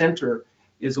bottom center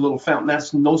is a little fountain.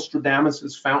 That's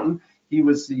Nostradamus's fountain. He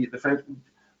was the French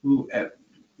who at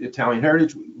Italian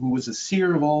heritage, who was a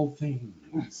seer of all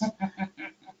things.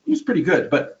 He was pretty good,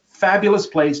 but fabulous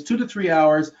place, 2 to 3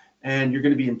 hours, and you're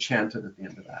going to be enchanted at the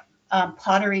end of that.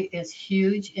 Pottery is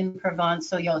huge in Provence,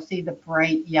 so you'll see the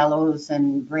bright yellows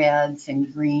and reds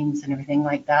and greens and everything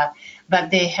like that.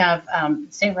 But they have,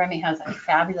 St. Remy has a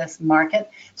fabulous market.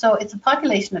 So it's a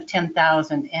population of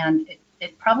 10,000, and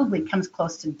it probably comes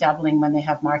close to doubling when they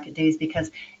have market days because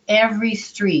every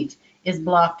street is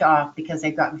blocked off because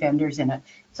they've got vendors in it.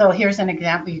 So here's an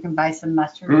example. You can buy some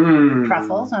mustard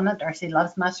truffles on it. Darcy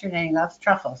loves mustard and he loves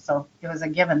truffles. So it was a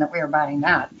given that we were buying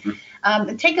that.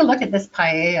 Take a look at this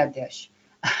paella dish.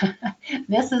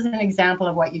 This is an example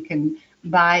of what you can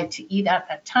buy to eat at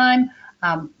that time.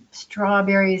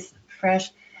 Strawberries, fresh.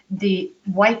 The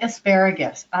white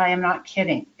asparagus, I am not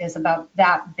kidding, is about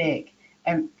that big.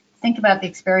 And think about the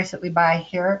asparagus that we buy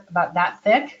here, about that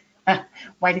thick.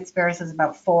 White asparagus is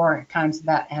about 4 times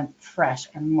that, and fresh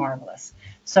and marvelous.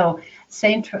 So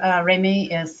Saint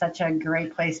Remy is such a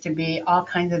great place to be. All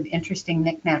kinds of interesting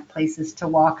knick-knack places to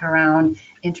walk around,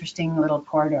 interesting little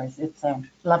corridors. It's a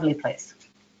lovely place.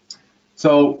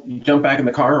 So you jump back in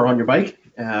the car or on your bike.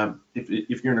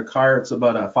 If you're in a car, it's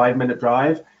about a 5-minute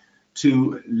drive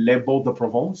to Les Baux de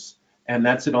Provence, and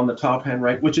that's it on the top hand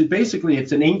right, which is basically,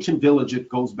 it's an ancient village. It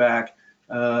goes back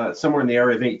somewhere in the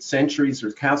area of 8 centuries.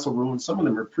 There's castle ruins. Some of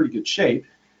them are pretty good shape.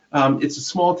 It's a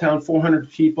small town, 400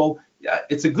 people.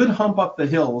 It's a good hump up the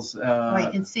hills. Well,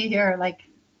 you can see here, like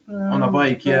on a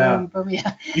bike, yeah.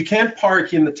 You can't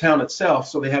park in the town itself,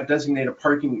 so they have designated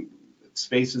parking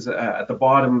spaces at the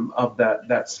bottom of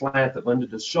that slant that Lynda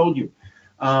just showed you.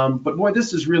 But boy,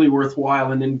 this is really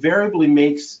worthwhile and invariably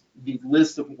makes the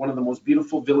list of one of the most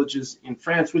beautiful villages in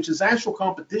France, which is actual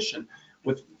competition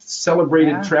with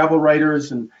celebrated travel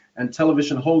writers and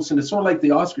television hosts. And it's sort of like the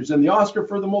Oscars. And the Oscar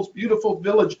for the most beautiful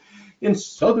village in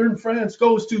southern France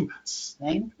goes to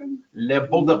Les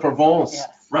Baux de Provence. Yes.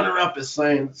 Runner-up is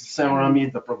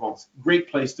Saint-Remy de Provence. Great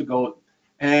place to go.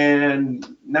 And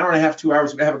an hour and a half, 2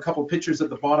 hours, we have a couple of pictures at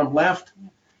the bottom left,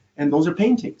 and those are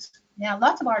paintings. Yeah,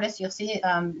 lots of artists you'll see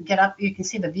get up. You can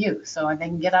see the view, so they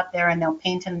can get up there and they'll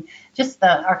paint, and just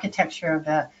the architecture of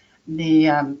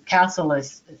the castle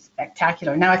is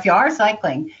spectacular. Now, if you are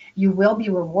cycling, you will be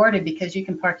rewarded because you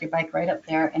can park your bike right up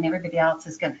there, and everybody else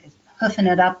is hoofing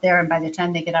it up there. And by the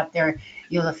time they get up there,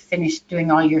 you'll have finished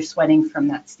doing all your sweating from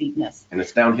that steepness. And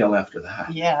it's downhill after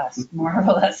that. Yes,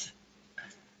 marvelous.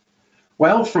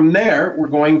 Well, from there, we're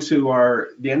going to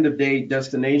the end of day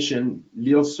destination,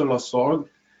 L'Île-sur-la-Sorgue.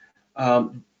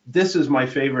 This is my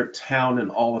favorite town in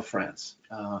all of France.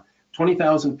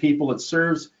 20,000 people. It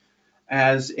serves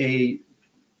as a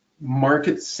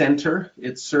market center.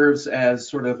 It serves as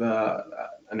sort of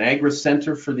an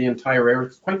agri-center for the entire area.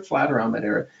 It's quite flat around that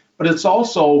area. But it's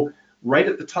also right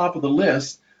at the top of the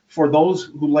list for those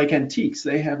who like antiques.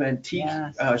 They have antique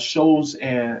shows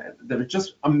that are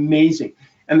just amazing.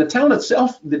 And the town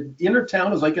itself, the inner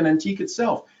town is like an antique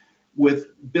itself, with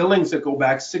buildings that go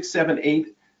back 6, 7,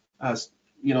 8,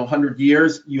 100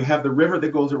 years. You have the river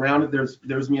that goes around it.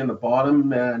 There's me on the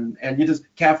bottom, and you just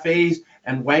cafes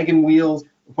and water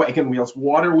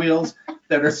wheels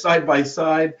that are side by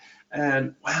side.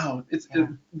 And wow, it's a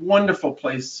wonderful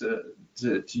place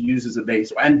to use as a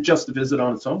base and just to visit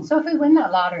on its own. So if we win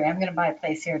that lottery, I'm going to buy a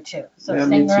place here too. So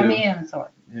Saint Remy and Sorgue.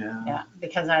 Yeah,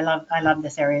 because I love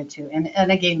this area too, and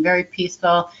again, very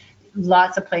peaceful.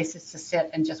 Lots of places to sit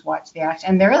and just watch the action.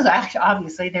 And there is action.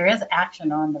 Obviously, there is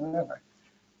action on the river.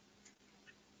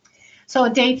 So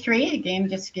day 3, again,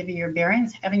 just to give you your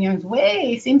bearings.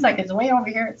 Avignon's seems like it's way over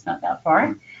here. It's not that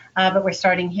far, but we're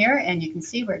starting here, and you can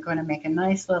see we're going to make a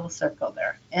nice little circle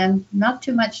there, and not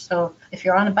too much. So if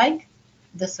you're on a bike,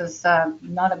 this is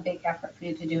not a big effort for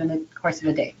you to do in the course of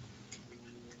a day.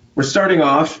 We're starting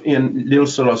off in L'Île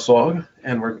sur la Sorgue,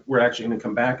 and we're actually going to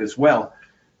come back as well.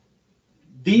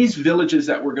 These villages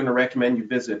that we're going to recommend you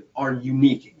visit are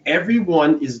unique. Every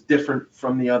one is different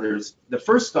from the others. The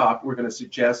first stop we're going to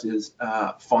suggest is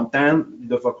Fontaine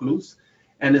de Vaucluse,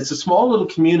 and it's a small little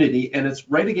community, and it's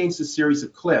right against a series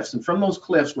of cliffs. And from those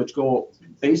cliffs, which go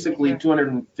basically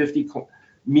 250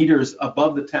 meters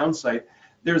above the town site,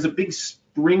 there's a big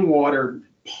spring water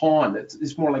pond.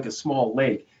 It's more like a small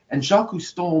lake. And Jacques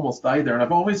Cousteau almost died there, and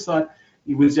I've always thought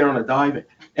he was there on a dive,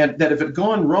 and that if it had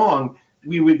gone wrong,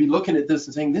 we would be looking at this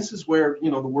and saying, this is where,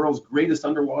 you know, the world's greatest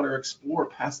underwater explorer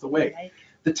passed away. Right.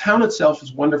 The town itself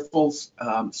is wonderful.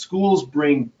 Schools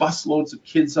bring busloads of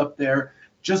kids up there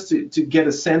just to get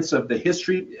a sense of the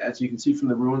history, as you can see from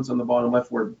the ruins on the bottom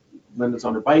left where Lynda's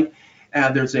on her bike.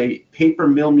 There's a paper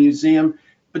mill museum,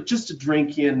 but just to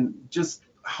drink in just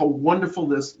how wonderful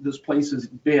this place has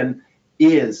been,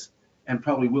 is, and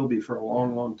probably will be for a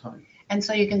long, long time. And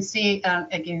so you can see,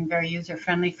 again, very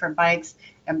user-friendly for bikes.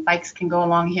 And bikes can go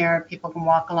along here. People can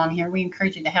walk along here. We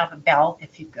encourage you to have a bell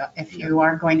if you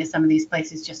are going to some of these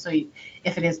places, just so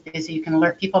if it is busy, you can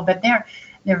alert people. But they're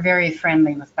very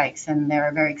friendly with bikes, and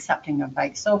they're very accepting of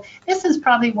bikes. So this is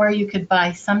probably where you could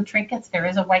buy some trinkets. There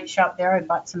is a white shop there. I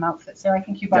bought some outfits there. I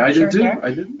think you bought a shirt there.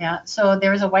 I did. Yeah. So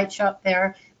there is a white shop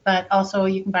there, but also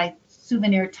you can buy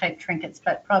souvenir type trinkets,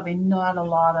 but probably not a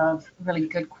lot of really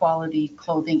good quality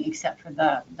clothing except for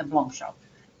the Blanc shop.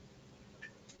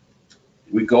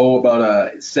 We go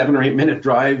about a 7 or 8 minute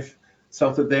drive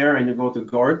south of there, and you go to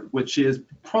Gord, which is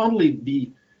probably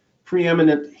the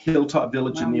preeminent hilltop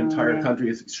village in the entire country.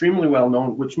 It's extremely well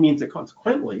known, which means that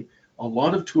consequently a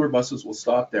lot of tour buses will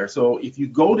stop there. So if you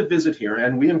go to visit here,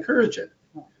 and we encourage it,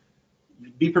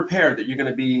 be prepared that you're going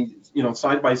to be, you know,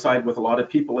 side by side with a lot of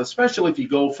people, especially if you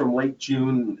go from late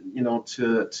June, you know,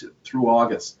 to through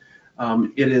August.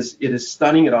 It is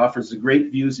stunning. It offers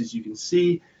great views, as you can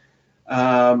see.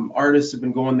 Artists have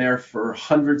been going there for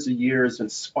hundreds of years,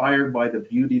 inspired by the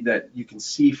beauty that you can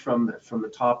see from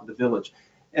the top of the village.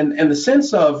 And the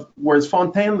sense of, whereas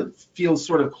Fontaine feels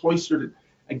sort of cloistered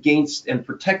against and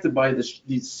protected by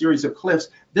these series of cliffs,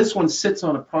 this one sits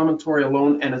on a promontory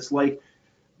alone, and it's like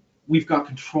we've got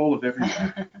control of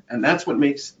everything. And that's what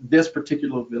makes this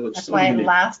particular village so unique. That's why it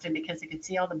lasted, because you could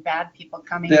see all the bad people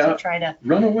coming to try to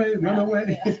run away.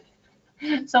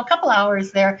 Yeah. So a couple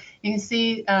hours there. You can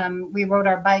see we rode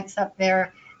our bikes up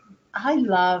there. I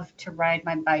love to ride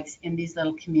my bikes in these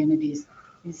little communities.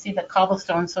 You see the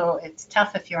cobblestone, so it's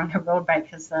tough if you're on a road bike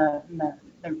because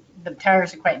the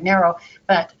tires are quite narrow.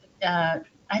 But I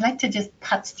like to just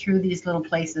putz through these little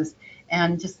places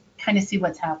and just kind of see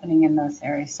what's happening in those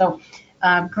areas. So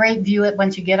great view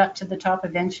once you get up to the top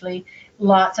eventually.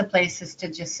 Lots of places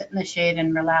to just sit in the shade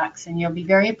and relax, and you'll be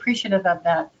very appreciative of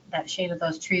that shade of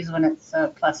those trees when it's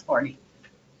plus 40.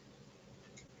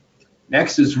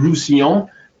 Next is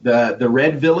Roussillon, the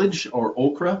red village, or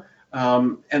ochre.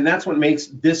 And that's what makes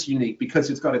this unique, because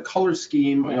it's got a color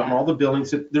scheme on all the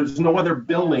buildings. There's no other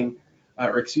building,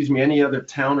 or excuse me, any other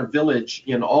town or village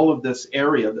in all of this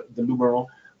area, the Luberon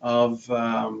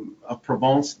of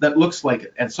Provence, that looks like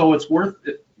it. And so it's worth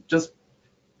it just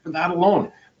for that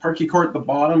alone. Parquet Court at the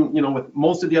bottom, you know, with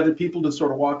most of the other people to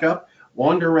sort of walk up,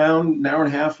 wander around, an hour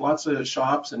and a half, lots of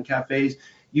shops and cafes.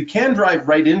 You can drive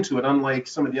right into it, unlike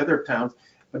some of the other towns.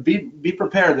 But be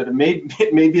prepared that it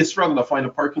may be a struggle to find a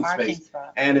parking space.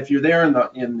 Spot. And if you're there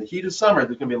in the heat of summer,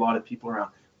 there's going to be a lot of people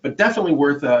around. But definitely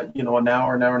worth an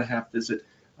hour and a half visit.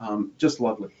 Just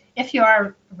lovely. If you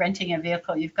are renting a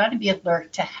vehicle, you've got to be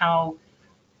alert to how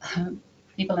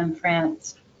people in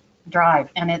France drive.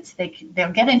 And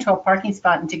they'll get into a parking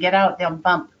spot, and to get out, they'll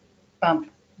bump, bump,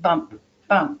 bump,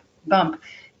 bump, bump,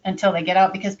 until they get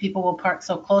out, because people will park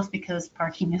so close because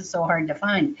parking is so hard to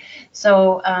find.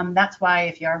 So that's why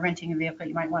if you are renting a vehicle,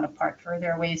 you might want to park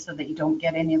further away so that you don't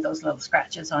get any of those little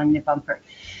scratches on your bumper.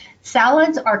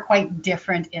 Salads are quite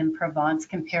different in Provence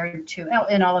compared to,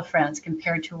 in all of France,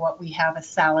 compared to what we have a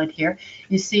salad here.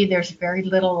 You see there's very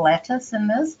little lettuce in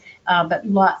this, but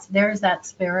lots. There's that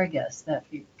asparagus that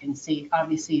you can see.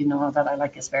 Obviously, you know that I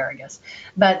like asparagus.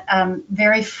 But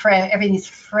very fresh, everything's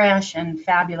fresh and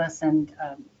fabulous and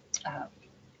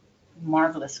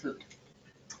marvelous food.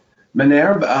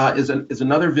 Manerbe is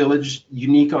another village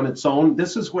unique on its own.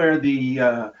 This is where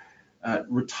the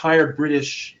retired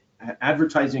British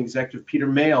advertising executive Peter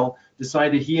Mayle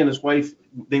decided he and his wife,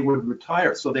 they would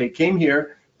retire. So they came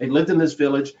here, they lived in this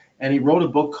village, and he wrote a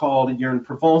book called A Year in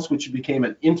Provence, which became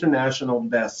an international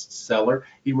bestseller.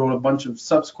 He wrote a bunch of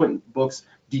subsequent books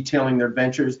detailing their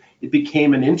ventures. It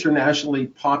became an internationally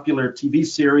popular TV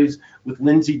series with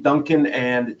Lindsay Duncan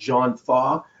and John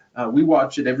Thaw. We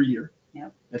watch it every year.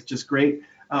 Yep. It's just great.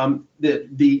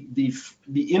 The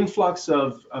influx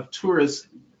of tourists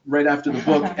right after the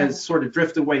book has sort of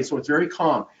drifted away, so it's very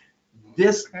calm.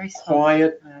 This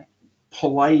quiet,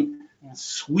 polite,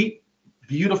 sweet,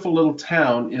 beautiful little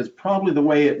town is probably the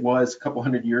way it was a couple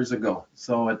hundred years ago.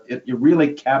 So it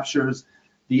really captures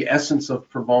the essence of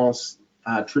Provence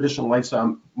traditional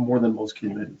lifestyle more than most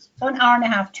communities. So an hour and a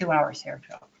half, 2 hours here.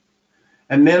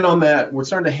 And then on that, we're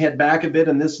starting to head back a bit,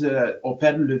 and this is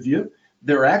Hôtel Le Vieux.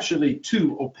 There are actually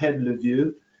two Hôtel Le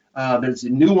Vieux. There's a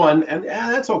new one, and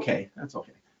that's okay. That's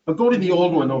okay. But go to the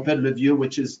old one, Hôtel Le Vieux,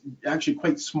 which is actually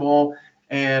quite small,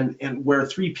 and where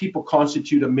 3 people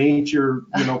constitute a major,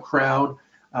 crowd.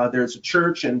 There's a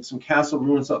church and some castle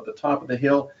ruins up the top of the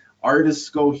hill. Artists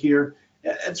go here.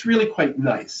 It's really quite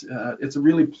nice. It's a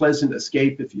really pleasant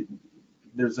escape.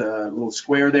 There's a little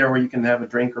square there where you can have a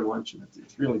drink or lunch, and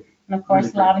it's really. And of course,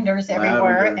 really lavender's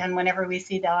everywhere. Lavender. And whenever we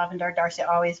see the lavender, Darcy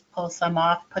always pulls some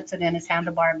off, puts it in his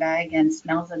handlebar bag, and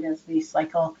smells it as we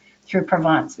cycle through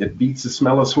Provence. It beats the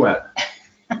smell of sweat.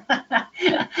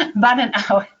 About an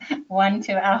hour,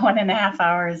 1.5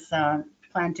 hours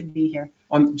planned to be here.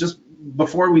 Just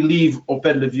before we leave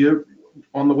Hôtel Le Vieux,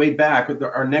 on the way back,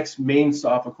 our next main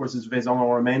stop, of course, is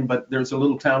Vaison-en-Romaine, but there's a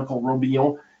little town called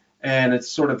Robillon, and it's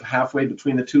sort of halfway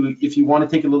between the two. If you want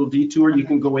to take a little detour, you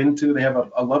can go into. They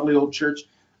have a lovely old church,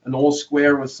 an old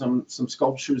square with some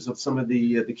sculptures of some of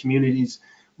the community's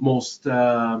most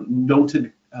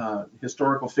noted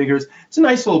historical figures. It's a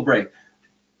nice little break.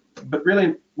 But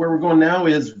really, where we're going now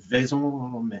is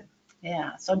Vaison-en-Romaine.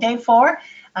 Yeah. So day 4,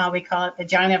 we call it the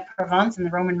Giant of Provence and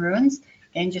the Roman ruins.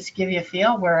 And just to give you a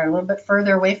feel, we're a little bit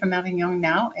further away from Avignon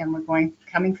now, and we're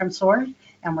coming from Sorgues,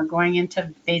 and we're going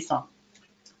into Vaison.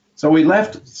 So we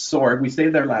left Sorgues, we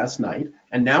stayed there last night,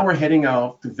 and now we're heading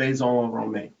out to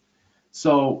Vaison-en-Romaine.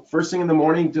 So first thing in the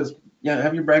morning, just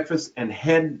have your breakfast and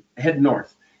head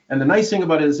north. And the nice thing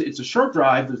about it is it's a short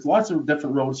drive. There's lots of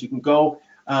different roads you can go,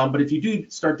 but if you do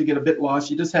start to get a bit lost,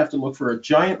 you just have to look for a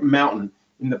giant mountain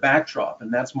in the backdrop,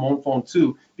 and that's Mont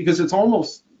Ventoux, because it's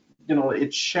almost,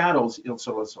 it shadows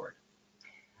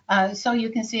Île-sur-la-Sorgue. So you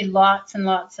can see lots and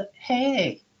lots of,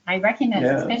 hey, I recognize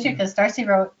this picture because Darcy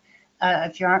wrote,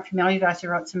 if you aren't familiar, Darcy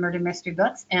wrote some murder mystery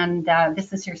books, and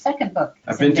this is your second book.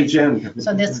 A vintage end.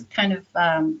 So this kind of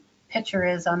picture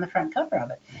is on the front cover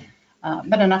of it.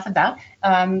 But enough of that.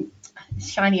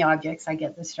 Shiny objects, I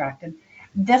get distracted.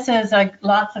 This is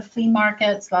lots of flea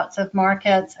markets, lots of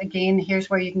markets. Again, here's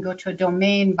where you can go to a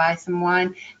domain, buy some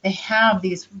wine. They have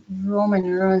these Roman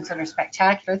ruins that are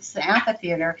spectacular. This is the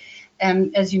amphitheater.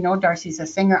 And as you know, Darcy's a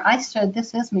singer.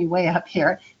 This is me way up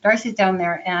here. Darcy's down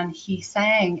there, and he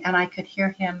sang, and I could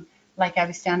hear him like I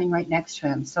was standing right next to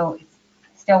him. So it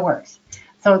still works.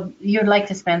 So you'd like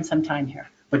to spend some time here.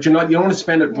 But you don't want to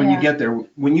spend it when you get there.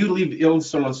 When you leave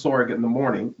Île-sur-la-Sorgue in the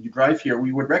morning, you drive here,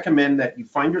 we would recommend that you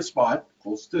find your spot,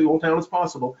 close to the old town as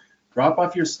possible, drop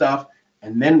off your stuff,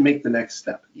 and then make the next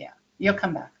step. Yeah, you'll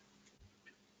come back.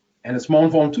 And it's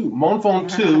Mont Ventoux. Mont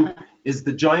Ventoux is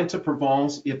the Giant of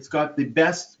Provence. It's got the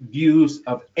best views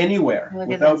of anywhere,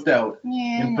 without doubt,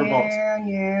 in Provence.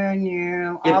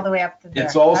 All the way up to there.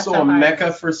 It's also a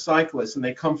mecca for cyclists, and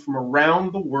they come from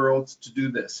around the world to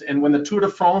do this. And when the Tour de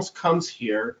France comes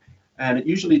here, and it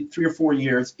usually 3 or 4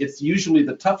 years, it's usually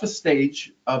the toughest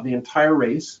stage of the entire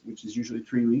race, which is usually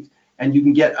 3 weeks, and you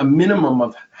can get a minimum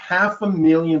of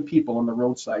 500,000 people on the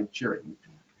roadside cheering.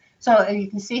 So you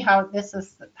can see how this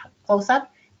is close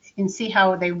up. You can see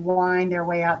how they wind their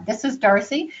way up. This is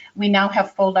Darcy. We now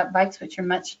have fold-up bikes, which are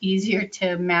much easier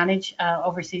to manage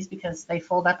overseas because they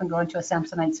fold up and go into a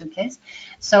Samsonite suitcase.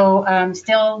 So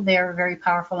still, they're very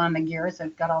powerful on the gears.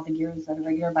 They've got all the gears that a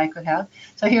regular bike would have.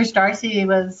 So here's Darcy. He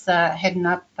was heading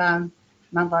up Mont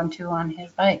Ventoux on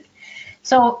his bike.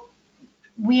 So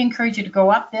we encourage you to go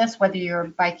up this, whether you're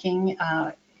biking.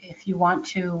 If you want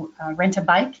to rent a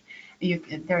bike,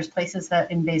 there's places that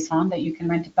in Vaison that you can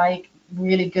rent a bike,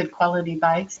 really good quality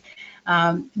bikes.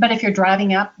 But if you're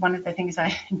driving up, one of the things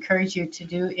I encourage you to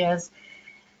do is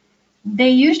they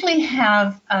usually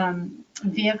have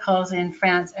vehicles in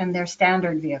France, and they're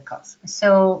standard vehicles.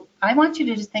 So I want you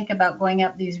to just think about going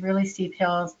up these really steep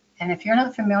hills. And if you're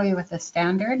not familiar with the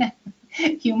standard,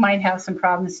 you might have some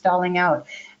problems stalling out.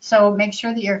 So make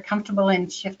sure that you're comfortable in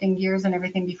shifting gears and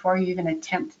everything before you even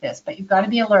attempt this. But you've got to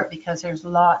be alert because there's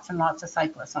lots and lots of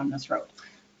cyclists on this road.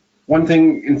 One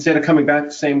thing, instead of coming back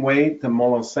the same way to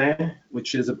Mont-Saint,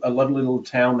 which is a lovely little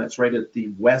town that's right at the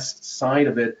west side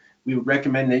of it, we would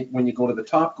recommend that when you go to the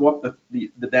top, go up the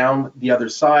down the other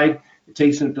side. It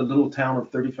takes you into a little town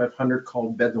of 3,500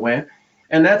 called Bédoin.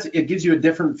 And it gives you a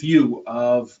different view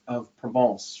of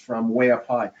Provence from way up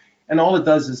high. And all it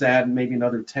does is add maybe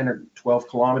another 10 or 12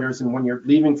 kilometers. And when you're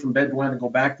leaving from Bédoin to go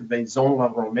back to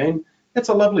Vaison-la-Romaine, it's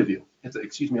a lovely view. It's,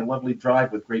 excuse me, a lovely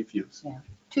drive with great views. Yeah,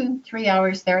 2-3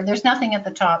 hours there. There's nothing at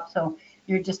the top, so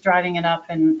you're just driving it up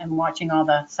and watching all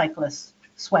the cyclists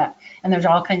sweat. And there's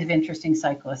all kinds of interesting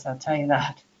cyclists, I'll tell you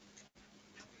that.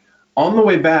 On the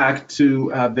way back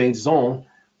to Vaison,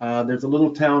 there's a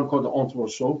little town called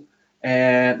Honterochot,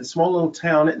 and a small little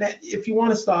town. And if you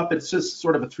want to stop, it's just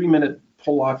sort of a 3-minute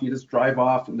pull off. You just drive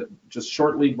off and just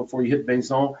shortly before you hit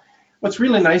Vaison. What's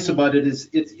really nice about it is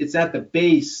it's at the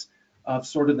base of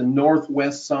sort of the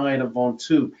northwest side of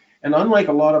Ventoux. And unlike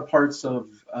a lot of parts of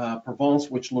Provence,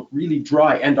 which look really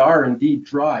dry and are indeed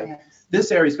dry, Yes.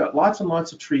 this area's got lots and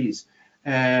lots of trees.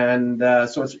 And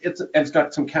so it's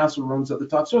got some castle rooms at the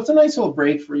top. So it's a nice little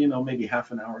break for, maybe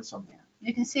half an hour or something.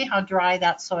 You can see how dry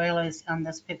that soil is on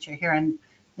this picture here. And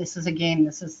this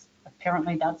is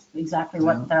apparently that's exactly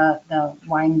what the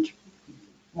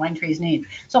wine trees need.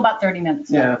 So about 30 minutes.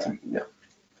 Yeah.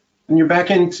 And you're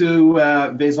back into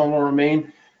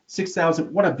Vaison-la-Romaine.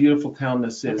 6,000, what a beautiful town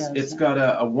this is. It's got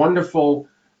a wonderful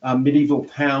medieval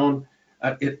town.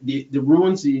 The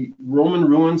ruins, the Roman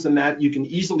ruins and that, you can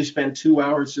easily spend 2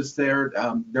 hours just there.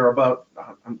 They're about,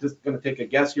 I'm just going to take a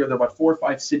guess here, they're about 4 or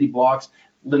 5 city blocks.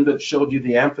 Lynda showed you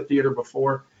the amphitheater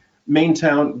before. Main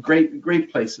town,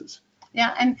 great places.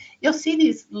 Yeah, and you'll see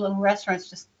these little restaurants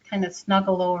just kind of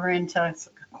snuggle over into a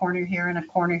corner here and a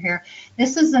corner here.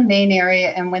 This is the main area,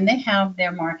 and when they have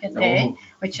their market day,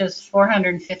 which is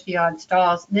 450 odd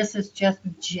stalls, this is just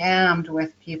jammed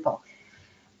with people.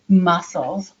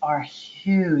 Mussels are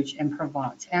huge in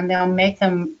Provence, and they'll make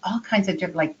them all kinds of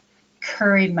different, like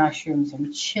curried mushrooms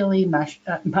and chili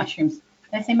mushrooms. Did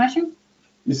I say mushroom?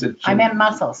 You said chili. I meant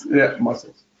mussels. Yeah,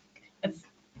 mussels.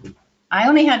 I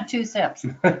only had 2 sips.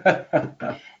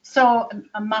 So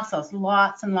mussels,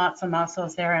 lots and lots of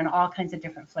mussels there, and all kinds of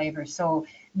different flavors. So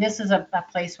this is a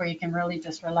place where you can really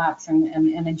just relax and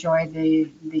enjoy the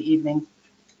evening.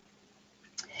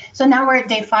 So now we're at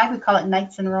day 5. We call it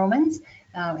Knights and Romans.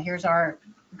 Here's our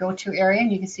go-to area,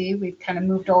 and you can see we've kind of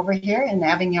moved over here, and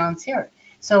Avignon's here.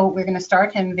 So we're going to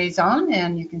start in Vaison,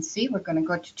 and you can see we're going to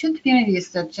go to 2 communities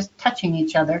that are just touching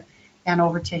each other, and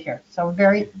over to here. So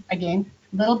again,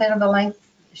 a little bit of a length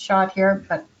shot here,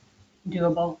 but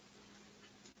doable.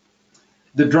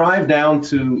 The drive down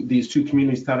to these 2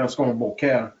 communities, Tarascon and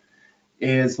Beaucaire,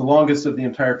 is the longest of the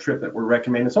entire trip that we're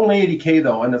recommending. It's only 80K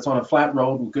though, and it's on a flat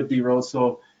road with good D roads,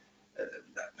 so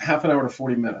half an hour to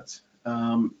 40 minutes.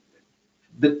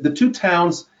 The 2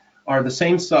 towns are the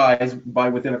same size by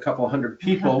within a couple of hundred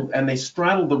people, and they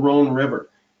straddle the Rhone River.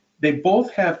 They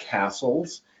both have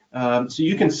castles, so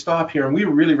you can stop here, and we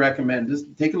really recommend just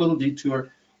take a little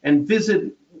detour and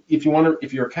visit. If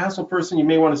you're a castle person, you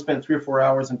may want to spend 3 or 4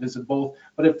 hours and visit both.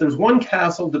 But if there's one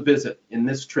castle to visit in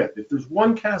this trip, if there's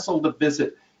one castle to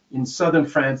visit in southern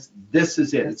France, this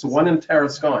is it. It's the one in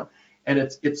Tarascon, and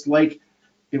it's like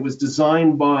it was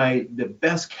designed by the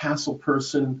best castle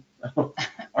person,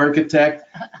 architect,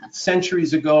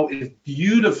 centuries ago. It's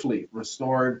beautifully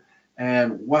restored,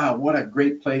 and wow, what a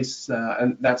great place!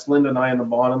 And that's Lynda and I on the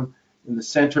bottom. In the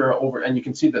center over, and you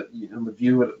can see the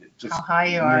view. Just, how high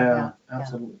you are. Yeah,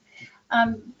 absolutely.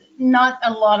 Not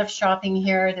a lot of shopping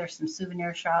here. There's some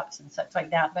souvenir shops and such like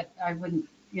that, but I wouldn't,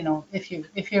 if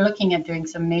you're looking at doing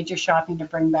some major shopping to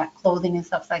bring back clothing and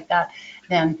stuff like that,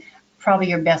 then probably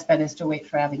your best bet is to wait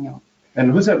for Avignon.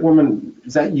 And who's that woman?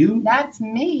 Is that you? That's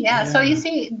me, yeah. So you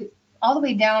see, all the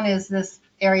way down is this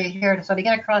area here. So to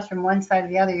get across from one side to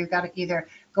the other, you've got to either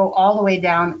go all the way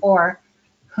down or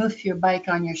hoof your bike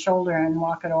on your shoulder and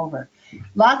walk it over.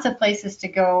 Lots of places to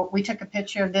go. We took a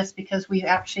picture of this because we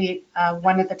actually,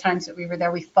 one of the times that we were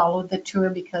there, we followed the tour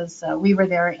because we were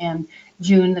there in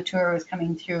June. The tour was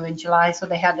coming through in July, so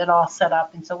they had it all set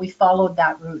up. And so we followed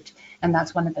that route. And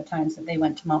that's one of the times that they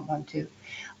went to Mont Ventoux.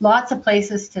 Lots of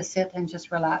places to sit and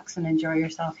just relax and enjoy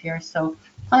yourself here. So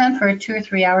plan for 2 or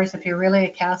 3 hours. If you're really a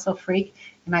castle freak,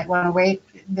 you might want to wait.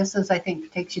 This I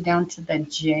think, takes you down to the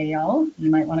jail.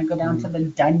 You might want to go down to the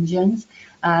dungeons.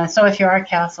 So if you are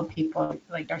castle people,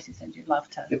 like Darcy said, you'd love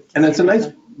to. And it's a nice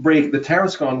break. The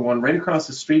Tarascon one, right across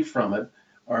the street from it,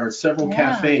 are several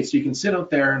cafes. So you can sit out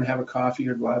there and have a coffee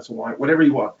or a glass of wine, whatever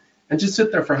you want, and just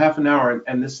sit there for half an hour.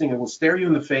 And this thing will stare you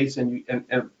in the face, and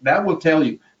that will tell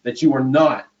you that you are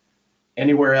not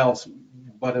anywhere else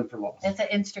but in Provence. It's an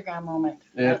Instagram moment.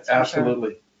 Yeah, absolutely.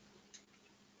 Sure.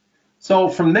 So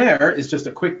from there is just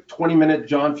a quick 20-minute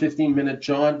jaunt, 15-minute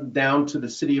jaunt down to the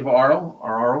city of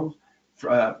Arles,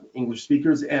 for English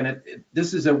speakers. And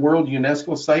this is a World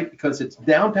UNESCO site because its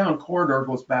downtown corridor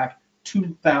goes back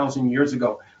 2,000 years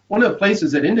ago one of the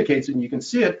places that indicates it, and you can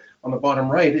see it on the bottom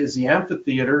right, is the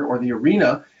amphitheater or the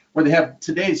arena where they have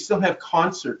today still have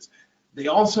concerts. They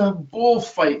also have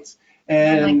bullfights,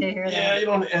 and I'd like to hear that. yeah, you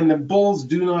know, and the bulls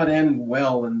do not end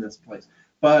well in this place.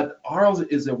 But Arles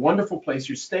is a wonderful place.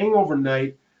 You're staying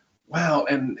overnight. Wow,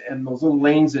 and those little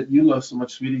lanes that you love so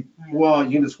much, sweetie. Wow,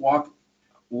 you can just walk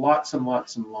lots and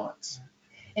lots and lots.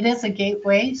 It is a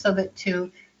gateway so that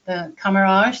to the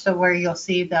Camarage, so where you'll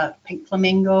see the pink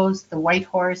flamingos, the white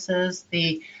horses,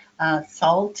 the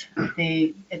salt,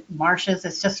 the marshes.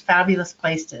 It's just a fabulous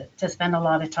place to spend a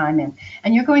lot of time in.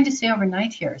 And you're going to stay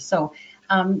overnight here. So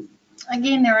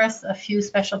again, there are a few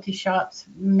specialty shops,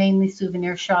 mainly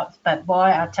souvenir shops, but boy,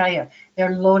 I'll tell you,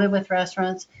 they're loaded with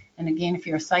restaurants. And again, if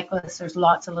you're a cyclist, there's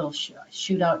lots of little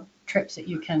shootout trips that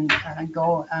you can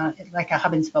go, like a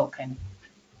hub and spoke kind.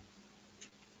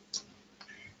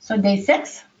 So day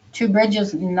 6, 2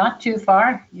 bridges, not too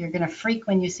far. You're going to freak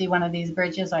when you see one of these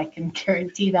bridges, I can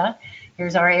guarantee that.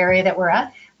 Here's our area that we're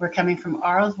at. We're coming from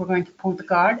Arles, we're going to Pont de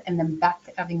Garde, and then back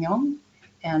to Avignon,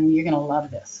 and you're going to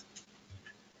love this.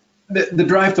 The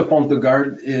drive to Pont de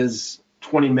Garde is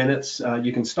 20 minutes.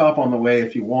 You can stop on the way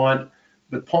if you want,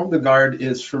 but Pont de Garde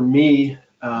is, for me,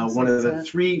 one of the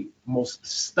 3 most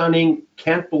stunning,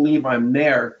 can't believe I'm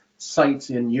there, sites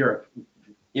in Europe.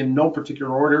 In no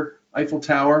particular order, Eiffel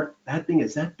Tower, that thing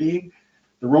is that big.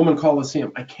 The Roman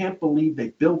Colosseum, I can't believe they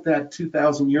built that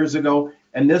 2,000 years ago.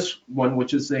 And this one,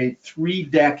 which is a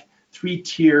 3-deck,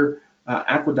 3-tier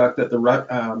aqueduct that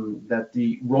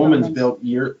the Romans built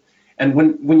and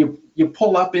when you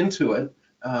pull up into it,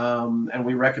 and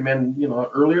we recommend, you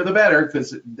know, earlier the better,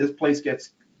 because this place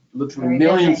gets literally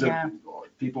millions of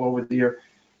people over the year.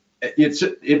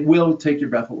 It will take your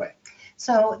breath away.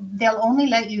 So they'll only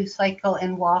let you cycle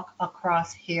and walk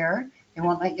across here. They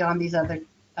won't let you on these other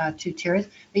 2 tiers.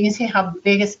 But you can see how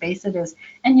big a space it is.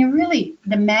 And you really,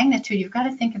 the magnitude, you've got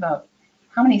to think about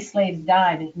how many slaves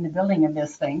died in the building of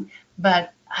this thing.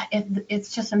 But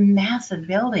it's just a massive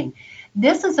building.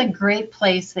 This is a great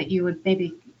place that you would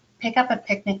maybe pick up a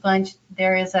picnic lunch.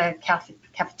 There is a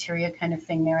cafeteria kind of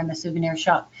thing there in the souvenir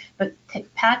shop. But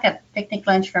pack a picnic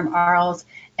lunch from Arles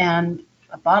and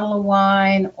a bottle of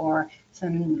wine or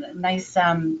some nice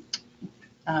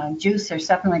juice or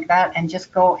something like that, and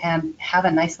just go and have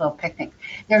a nice little picnic.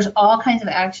 There's all kinds of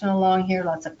action along here,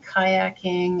 lots of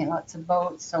kayaking and lots of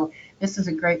boats. So this is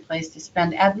a great place to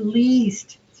spend at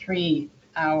least 3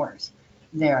 hours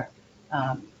there.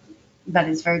 But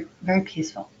it's very, very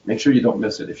peaceful. Make sure you don't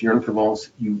miss it. If you're in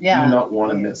Provence, you do not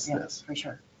want to miss this. For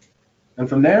sure. And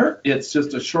from there, it's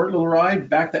just a short little ride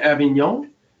back to Avignon.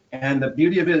 And the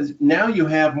beauty of it is now you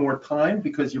have more time,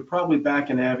 because you're probably back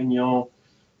in Avignon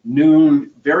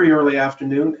noon, very early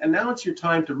afternoon. And now it's your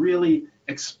time to really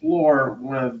explore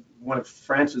one of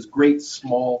France's great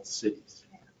small cities.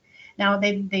 Now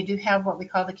they do have what we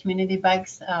call the community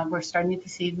bikes. We're starting to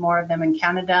see more of them in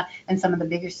Canada and some of the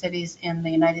bigger cities in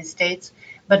the United States.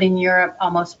 But in Europe,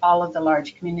 almost all of the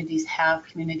large communities have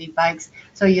community bikes.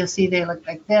 So you'll see they look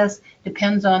like this.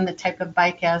 Depends on the type of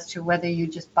bike as to whether you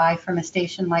just buy from a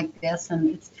station like this, and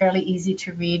it's fairly easy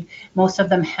to read. Most of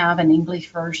them have an English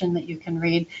version that you can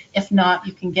read. If not,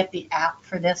 you can get the app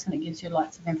for this, and it gives you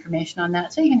lots of information on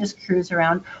that. So you can just cruise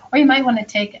around. Or you might want to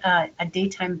take a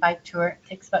daytime bike tour. It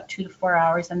takes about 2 to 4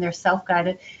 hours, and they're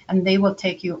self-guided, and they will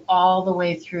take you all the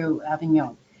way through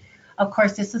Avignon. Of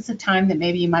course, this is the time that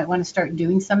maybe you might want to start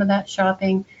doing some of that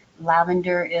shopping.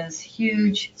 Lavender is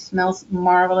huge, smells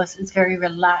marvelous. It's very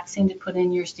relaxing to put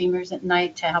in your steamers at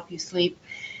night to help you sleep.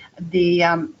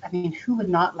 I mean, who would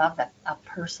not love a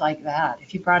purse like that?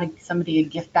 If you brought somebody a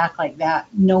gift back like that,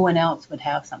 no one else would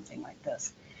have something like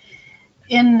this.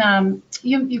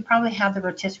 You probably have the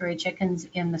rotisserie chickens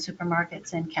in the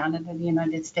supermarkets in Canada, the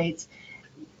United States.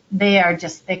 They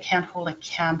can't hold a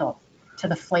candle to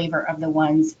the flavor of the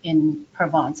ones in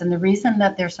Provence. And the reason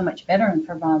that they're so much better in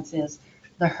Provence is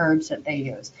the herbs that they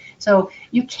use. So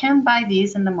you can buy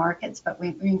these in the markets, but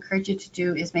we encourage you to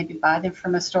do is maybe buy them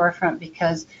from a storefront,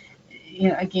 because, you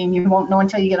know, again, you won't know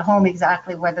until you get home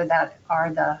exactly whether that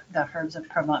are the herbs of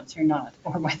Provence or not,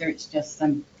 or whether it's just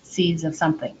some seeds of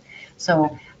something.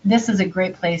 So this is a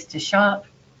great place to shop.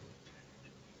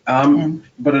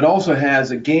 But it also has,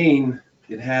 again,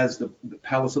 it has the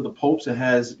Palace of the Popes, it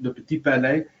has the Petit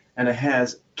Palais, and it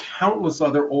has countless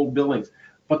other old buildings.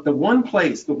 But the one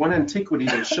place, the one antiquity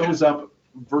that shows up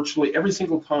virtually every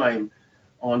single time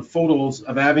on photos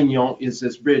of Avignon is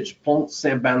this bridge, Pont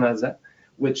Saint-Bernazet,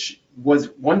 which was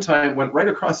one time went right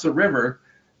across the river.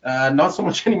 Not so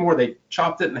much anymore. They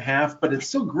chopped it in half, but it's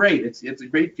still great. It's a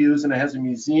great views, and it has a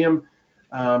museum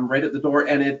right at the door.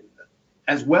 And it,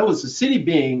 as well as the city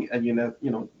being,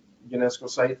 UNESCO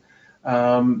site.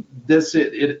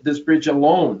 This bridge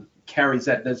alone carries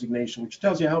that designation, which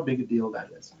tells you how big a deal that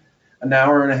is. An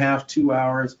hour and a half, 2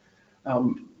 hours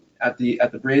at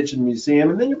the bridge and museum,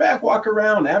 and then you're back, walk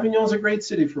around. Avignon's a great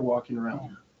city for walking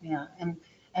around. Yeah,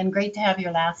 and great to have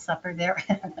your last supper there.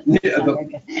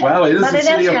 Well, it is but the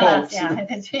city of last,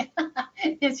 hopes. yeah,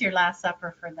 it's your last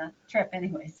supper for the trip,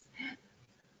 anyways.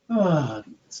 Oh,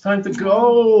 it's time to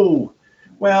go.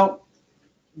 Well,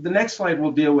 the next slide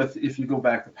will deal with if you go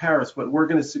back to Paris, but we're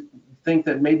going to think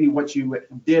that maybe what you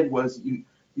did was you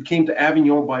came to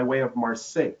Avignon by way of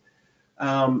Marseille,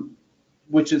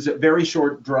 which is a very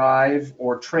short drive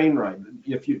or train ride.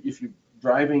 If you're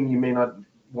driving, you may not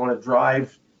want to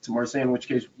drive to Marseille, in which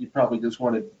case you probably just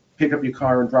want to pick up your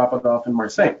car and drop it off in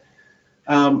Marseille.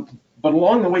 But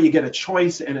along the way, you get a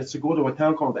choice, and it's to go to a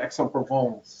town called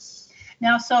Aix-en-Provence.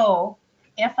 Now, so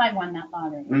if I won that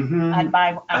lottery, I'd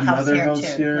buy a house here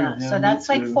too. Yeah. So that's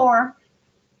like 4,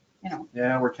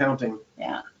 Yeah, we're counting.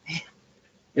 Yeah.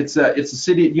 It's a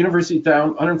city, university town,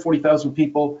 140,000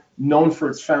 people, known for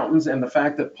its fountains and the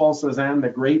fact that Paul Cézanne, the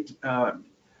great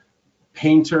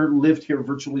painter, lived here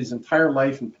virtually his entire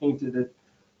life and painted it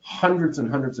hundreds and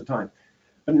hundreds of times.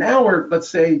 But now let's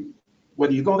say,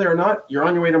 whether you go there or not, you're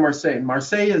on your way to Marseille.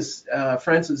 Marseille is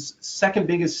France's second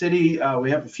biggest city.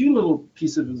 We have a few little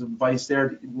pieces of advice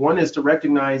there. One is to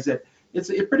recognize that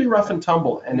it's pretty rough and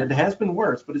tumble, and it has been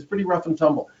worse, but it's pretty rough and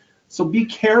tumble. So be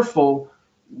careful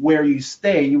where you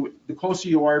stay. The closer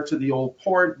you are to the old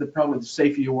port, probably the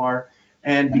safer you are.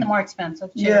 And the more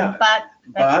expensive too. Yeah,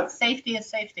 but safety is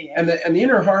safety. And the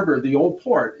inner harbor, the old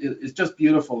port, is just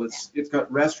beautiful. It's got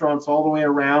restaurants all the way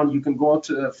around. You can go out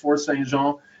to Fort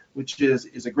Saint-Jean, which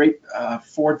is a great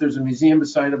fort. There's a museum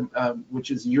beside it,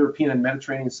 which is the European and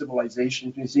Mediterranean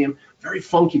Civilization Museum. Very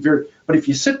funky, but if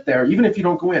you sit there, even if you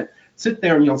don't go in, sit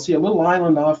there and you'll see a little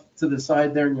island off to the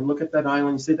side there, and you look at that island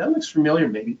and you say, that looks familiar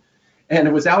maybe. And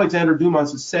it was Alexander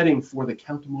Dumas' setting for the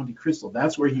Count of Monte Cristo.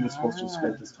 That's where he was supposed to have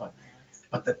spent his time.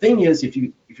 But the thing is, if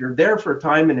you're there for a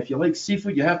time and if you like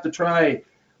seafood, you have to try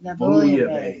the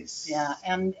bouillabaisse. Yeah,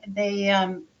 and they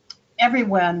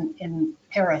everyone in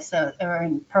Paris or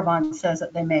in Provence says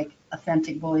that they make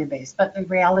authentic bouillabaisse, but the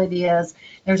reality is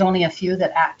there's only a few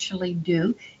that actually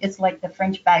do. It's like the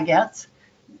French baguettes.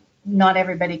 Not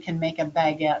everybody can make a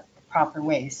baguette the proper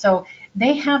way. So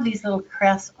they have these little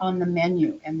crests on the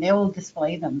menu, and they will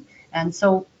display them. And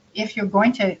so if you're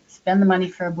going to spend the money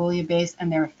for a bouillabaisse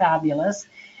and they're fabulous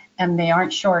and they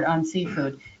aren't short on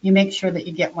seafood, you make sure that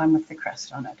you get one with the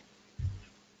crest on it.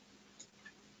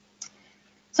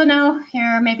 So now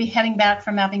you're maybe heading back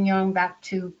from Avignon back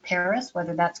to Paris,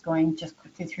 whether that's going just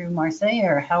quickly through Marseille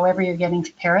or however you're getting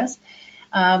to Paris.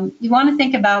 You want to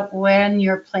think about when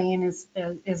your plane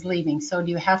is leaving. So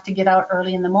do you have to get out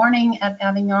early in the morning at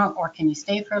Avignon, or can you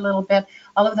stay for a little bit?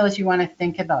 All of those you want to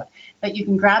think about. But you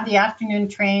can grab the afternoon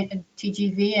train,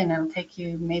 TGV, and it'll take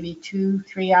you maybe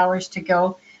 2-3 hours to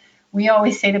go. We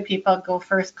always say to people, go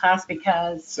first class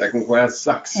because second class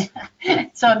sucks.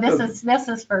 So this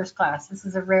is first class. This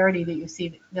is a rarity that you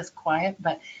see this quiet,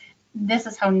 but this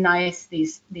is how nice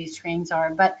these trains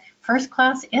are. But first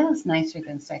class is nicer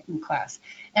than second class.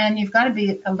 And you've got to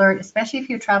be alert, especially if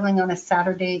you're traveling on a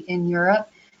Saturday in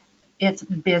Europe. It's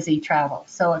busy travel.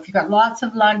 So if you've got lots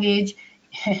of luggage,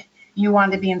 you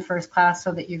want to be in first class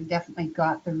so that you've definitely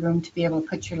got the room to be able to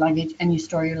put your luggage, and you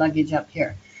store your luggage up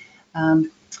here.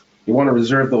 You want to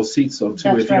reserve those seats, though,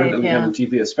 too, if you're on the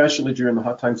TV, especially during the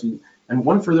hot times. And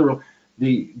one further,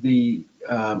 the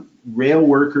rail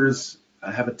workers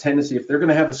have a tendency, if they're going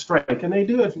to have a strike, and they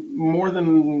do it more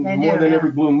than every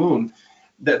blue moon,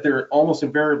 that they're almost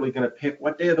invariably going to pick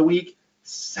what day of the week?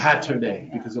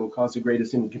 Saturday, because it will cause the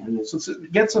greatest inconvenience. So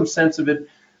get some sense of it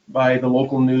by the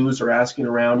local news or asking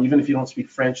around. Even if you don't speak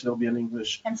French, there'll be an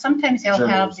English. And sometimes they'll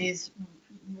have these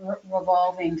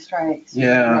revolving strikes.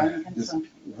 Yeah, right? Just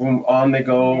on they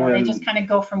go. Yeah, and they just kind of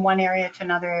go from one area to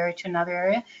another area to another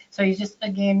area. So you just,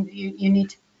 again, you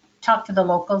need to talk to the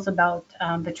locals about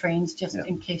the trains, just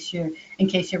in case you're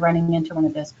running into one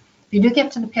of this. If you do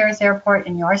get to the Paris airport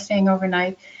and you are staying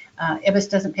overnight, Ibis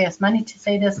doesn't pay us money to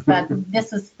say this, but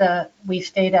this is we've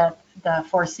stayed at the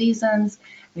Four Seasons.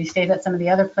 We stayed at some of the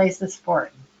other places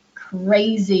for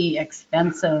crazy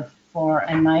expensive for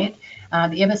a night.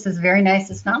 The Ibis is very nice.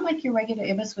 It's not like your regular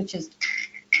Ibis, which is,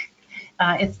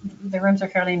 the rooms are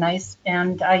fairly nice,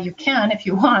 and you can, if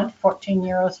you want, 14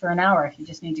 euros for an hour if you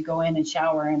just need to go in and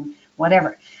shower and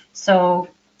whatever. So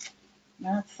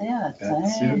that's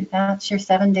it. That's your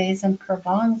 7 days in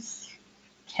Provence.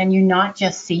 Can you not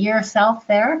just see yourself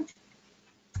there?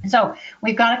 So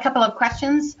we've got a couple of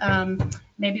questions.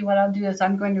 maybe what I'll do is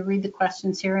I'm going to read the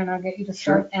questions here and I'll get you to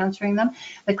start answering them.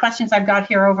 The questions I've got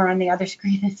here over on the other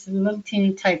screen, it's a little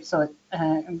teeny type, so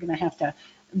I'm going to have to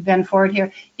bend forward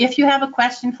here. If you have a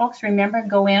question, folks, remember,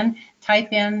 go in,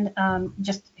 type in,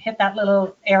 just hit that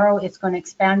little arrow. It's going to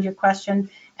expand your question,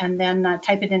 and then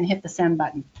type it in and hit the send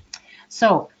button.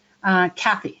 So,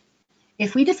 Kathy,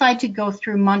 if we decide to go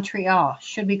through Montreal,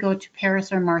 should we go to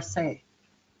Paris or Marseille?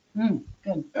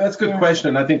 Good. That's a good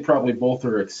question. I think probably both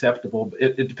are acceptable.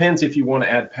 It depends if you want to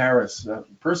add Paris.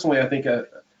 Personally, I think a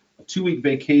 2-week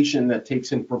vacation that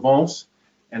takes in Provence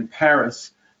and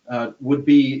Paris would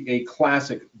be a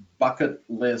classic bucket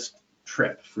list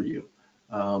trip for you.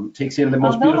 Takes in the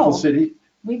most beautiful city.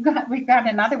 We've got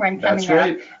another one coming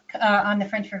up on the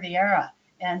French Riviera.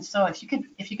 And so if you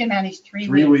could manage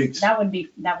 3 weeks, that would be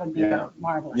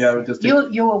marvelous. Yeah,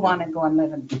 you will want to go and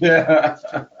live in. Yeah.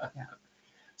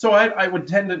 So I would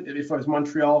tend to, if I was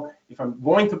Montreal, if I'm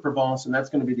going to Provence, and that's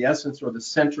going to be the essence or the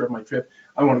center of my trip,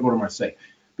 I want to go to Marseille.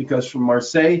 Because from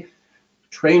Marseille,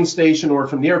 train station or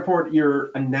from the airport,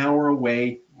 you're an hour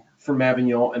away from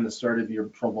Avignon and the start of your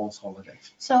Provence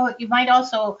holidays. So you might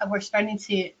also, we're starting to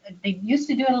see, they used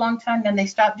to do it a long time, then they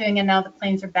stopped doing it, now the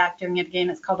planes are back doing it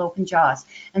again. It's called open jaws.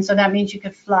 And so that means you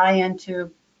could fly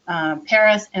into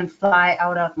Paris and fly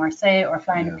out of Marseille, or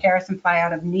fly into Paris and fly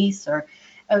out of Nice, or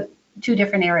 2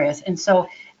 different areas. And so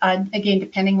again,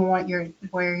 depending on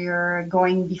where you're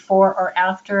going before or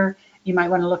after, you might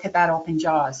want to look at that open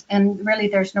jaws. And really,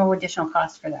 there's no additional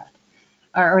cost for that,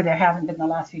 or there haven't been the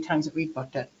last few times that we've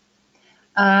booked it.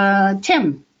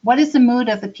 Tim, what is the mood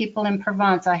of the people in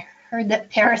Provence? I heard that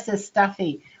Paris is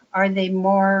stuffy. Are they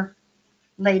more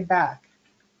laid back?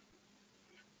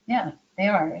 Yeah, they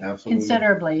are. Absolutely.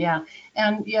 Considerably, yeah.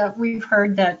 And yeah, we've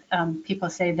heard that people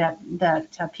say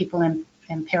that people in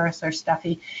Paris are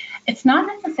stuffy. It's not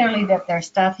necessarily that they're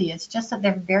stuffy, it's just that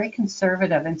they're very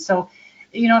conservative. And so,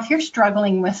 you know, if you're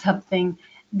struggling with something,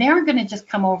 they aren't going to just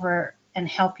come over and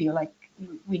help you like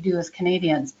we do as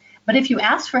Canadians. But if you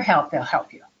ask for help, they'll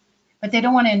help you. But they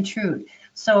don't want to intrude.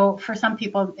 So for some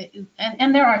people,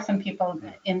 and there are some people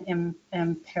in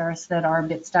Paris that are a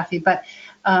bit stuffy, but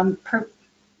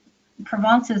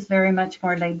Provence is very much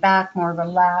more laid back, more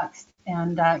relaxed.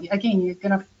 And again, you're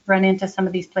going to run into some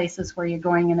of these places where you're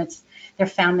going and they're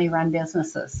family-run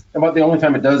businesses. About the only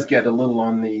time it does get a little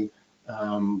on the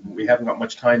we haven't got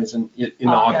much time is in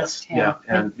August. Yeah,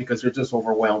 and because they're just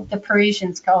overwhelmed. The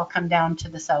Parisians all come down to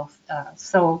the south,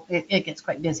 so it gets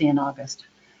quite busy in August.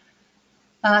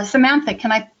 Samantha,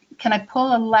 can I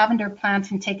pull a lavender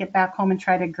plant and take it back home and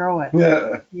try to grow it?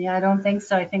 Yeah, I don't think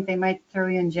so. I think they might throw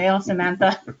you in jail,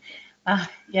 Samantha.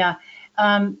 Yeah.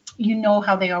 You know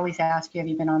how they always ask you, have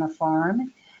you been on a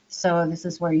farm? So this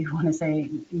is where you want to say,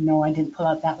 no, I didn't pull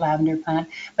out that lavender plant.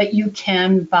 But you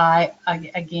can buy,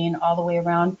 again, all the way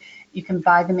around. You can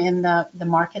buy them in the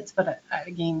markets, but I,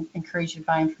 again, encourage you to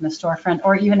buy them from the storefront,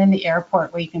 or even in the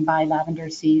airport where you can buy lavender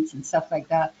seeds and stuff like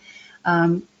that.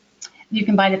 You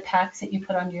can buy the packs that you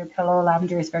put under your pillow.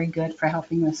 Lavender is very good for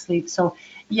helping with sleep. So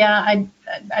yeah,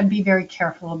 I'd be very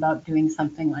careful about doing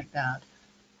something like that.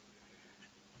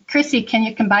 Chrissy, can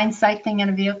you combine cycling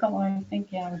and a vehicle? Well, I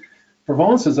think, yeah.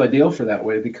 Provence is ideal for that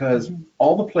way because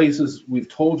all the places we've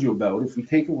told you about, if we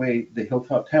take away the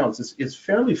hilltop towns, it's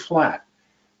fairly flat.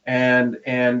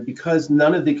 And because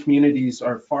none of the communities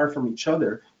are far from each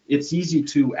other, it's easy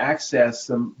to access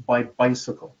them by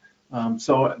bicycle.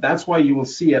 So that's why you will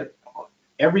see it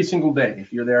every single day.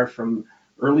 If you're there from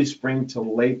early spring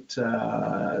till late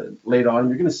autumn,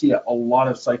 you're going to see a lot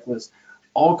of cyclists,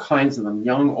 all kinds of them,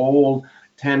 young, old,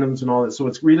 tandems and all that. So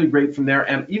it's really great from there.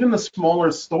 And even the smaller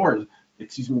stores,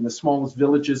 the smallest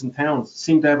villages and towns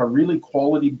seem to have a really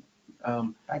quality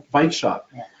bike shop.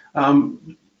 Yeah.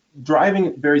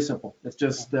 Driving, very simple. It's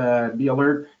just be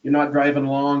alert. You're not driving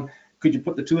along. Could you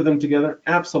put the 2 of them together?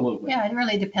 Absolutely. Yeah, it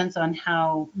really depends on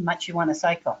how much you want to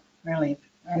cycle, really.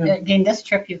 Yeah. Again, this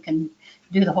trip you can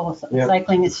do the whole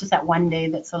cycling. It's just that one day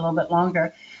that's a little bit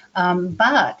longer.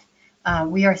 But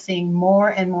we are seeing more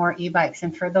and more e-bikes,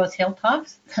 and for those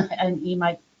hilltops, an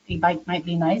e-bike might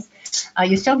be nice.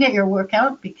 You still get your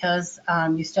workout because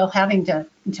you're still having to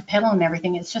pedal and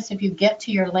everything. It's just if you get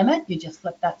to your limit, you just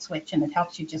flip that switch, and it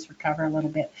helps you just recover a little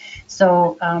bit.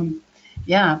 So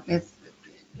yeah,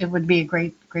 it would be a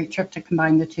great trip to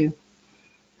combine the 2.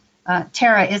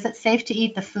 Tara, is it safe to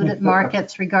eat the food at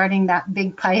markets regarding that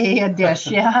big paella dish?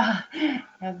 Yeah.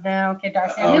 And then, okay,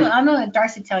 Darcy. I'm going to let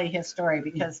Darcy tell you his story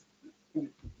because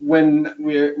when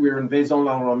we were in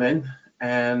Vaison-la-Romaine,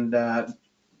 and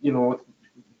you know,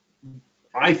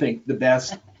 I think the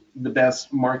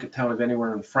best market town of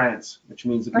anywhere in France, which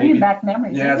means bringing back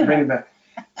memories. Yeah, it's bringing back.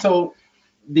 So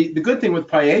the good thing with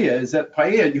paella is that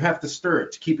paella, you have to stir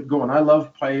it to keep it going. I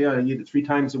love paella. I eat it 3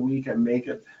 times a week. I make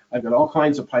it. I've got all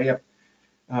kinds of paella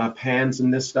pans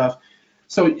and this stuff.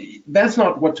 So that's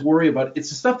not what to worry about. It's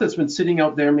the stuff that's been sitting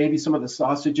out there, maybe some of the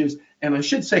sausages, and I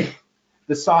should say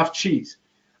the soft cheese.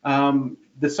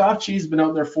 The soft cheese has been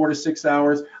out there 4 to 6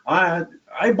 hours.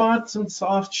 I bought some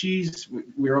soft cheese.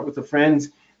 We were out with the friends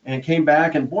and came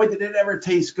back, and boy, did it ever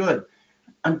taste good.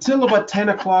 Until about 10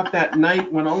 o'clock that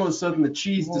night, when all of a sudden the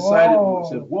cheese decided,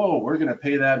 said, whoa, we're going to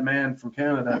pay that man from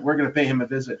Canada. We're going to pay him a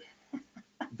visit.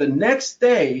 The next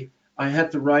day, I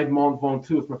had to ride Mont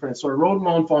Ventoux with my friends. So I rode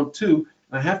Mont Ventoux,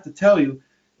 and I have to tell you,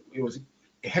 it was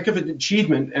a heck of an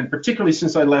achievement, and particularly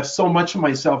since I left so much of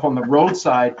myself on the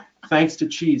roadside, thanks to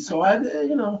cheese. So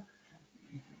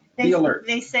be alert.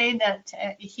 They say that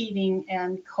heating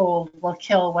and cold will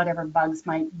kill whatever bugs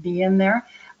might be in there.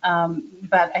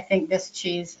 But I think this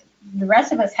cheese, the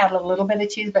rest of us had a little bit of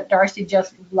cheese, but Darcy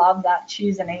just loved that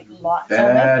cheese and ate lots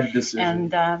Bad of it.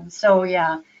 decision. And so,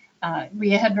 yeah,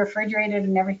 we had refrigerated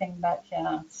and everything, but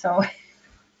yeah, so.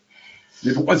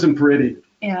 It wasn't pretty.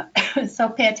 Yeah, so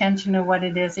pay attention to what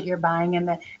it is that you're buying,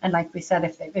 and like we said,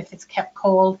 if it's kept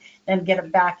cold, then get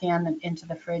it back in and into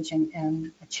the fridge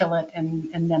and chill it,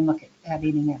 and then look at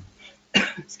eating it.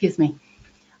 Excuse me.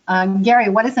 Gary,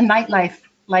 what is the nightlife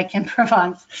like in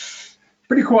Provence?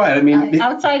 Pretty quiet. I mean,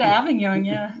 outside of Avignon,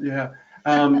 yeah. Yeah.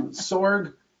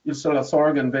 Sorgue,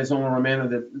 Sorgue and Vaison-Romaine are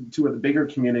the two of the bigger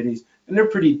communities, and they're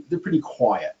pretty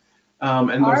quiet.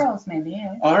 And Arles maybe.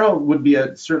 Yeah. Arles would be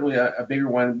certainly a bigger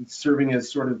one, serving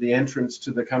as sort of the entrance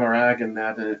to the Camargue, and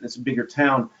that, and it's a bigger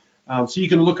town. So you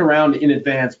can look around in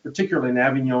advance, particularly in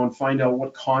Avignon, and find out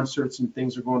what concerts and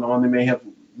things are going on. They may have,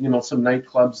 some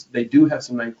nightclubs. They do have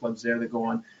some nightclubs there that go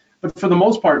on. But for the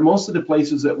most part, most of the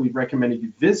places that we've recommended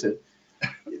you visit,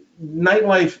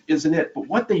 nightlife isn't it. But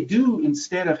what they do,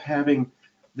 instead of having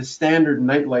the standard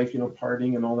nightlife,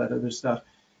 partying and all that other stuff,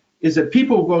 is that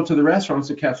people will go to the restaurants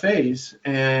and cafes,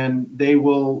 and they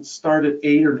will start at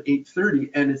 8 or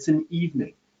 8:30, and it's an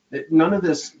evening. None of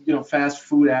this, fast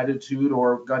food attitude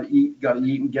or got to eat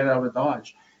and get out of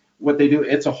Dodge. What they do,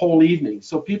 it's a whole evening.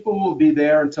 So people will be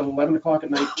there until 11 o'clock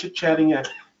at night, chit-chatting,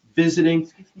 visiting,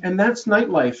 and that's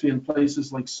nightlife in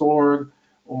places like Sorgue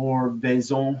or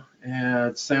Vaison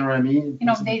and Saint-Remy.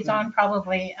 Vaison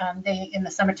probably, in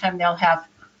the summertime they'll have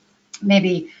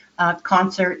maybe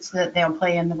concerts that they'll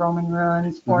play in the Roman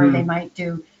ruins, or they might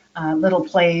do little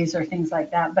plays or things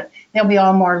like that. But they'll be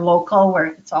all more local, where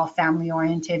it's all family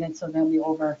oriented, so they'll be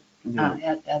over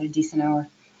at a decent hour.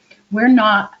 We're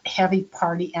not heavy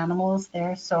party animals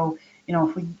there, so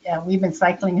if we've been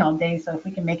cycling all day, so if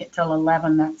we can make it till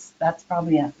 11, that's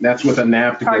probably that's with a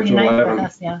nap to get to 11. For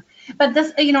us, yeah. But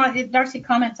this, Darcy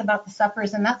comments about the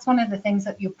suppers, and that's one of the things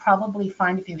that you probably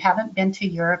find if you haven't been to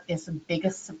Europe is the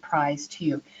biggest surprise to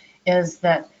you, is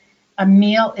that a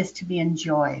meal is to be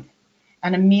enjoyed,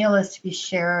 and a meal is to be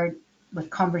shared with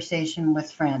conversation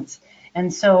with friends.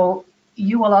 And so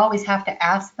you will always have to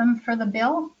ask them for the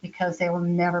bill, because they will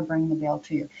never bring the bill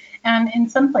to you. And in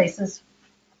some places,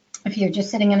 if you're just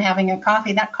sitting and having a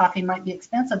coffee, that coffee might be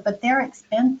expensive, but they're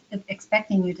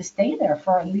expecting you to stay there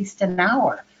for at least an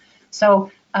hour.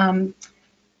 So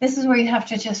this is where you have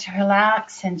to just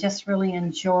relax and just really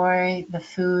enjoy the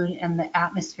food and the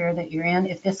atmosphere that you're in.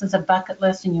 If this is a bucket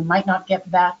list and you might not get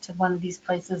back to one of these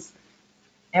places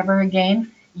ever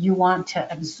again, you want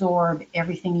to absorb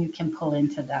everything you can pull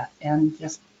into that and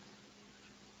just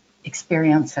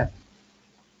experience it.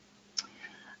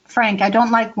 Frank, I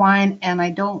don't like wine, and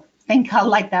I don't think I'll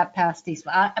like that pastis.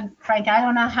 Frank, I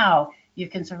don't know how you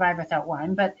can survive without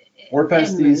wine, but or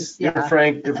pastis. Yeah.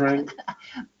 Frank.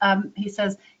 He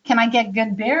says, "Can I get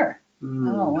good beer?"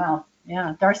 Oh well,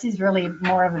 yeah. Darcy's really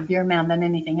more of a beer man than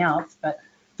anything else. But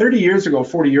 40 years ago,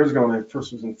 when I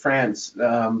first was in France,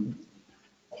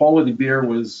 quality beer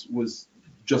was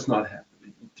just not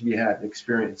to be had.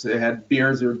 Experience. They had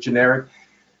beers that were generic.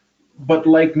 But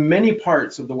like many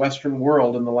parts of the Western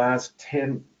world in the last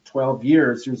 10, 12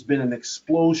 years, there's been an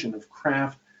explosion of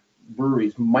craft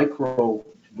breweries, micro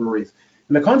breweries.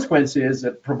 And the consequence is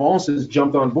that Provence has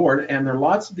jumped on board, and there are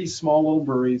lots of these small little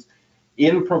breweries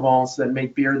in Provence that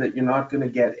make beer that you're not going to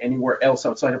get anywhere else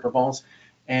outside of Provence.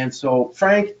 And so,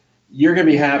 Frank, you're going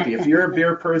to be happy. If you're a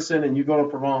beer person and you go to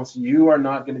Provence, you are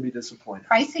not going to be disappointed.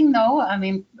 Pricing, though, I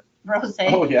mean,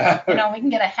 rosé. Oh, yeah. We can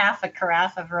get a half a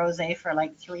carafe of rosé for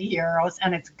like €3,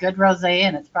 and it's good rosé,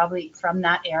 and it's probably from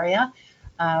that area.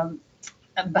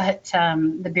 But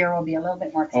the beer will be a little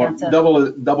bit more expensive.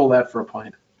 Double that for a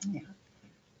pint.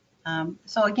 Yeah.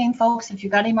 So again, folks, if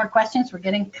you got any more questions, we're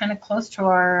getting kind of close to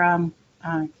our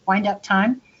wind-up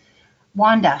time.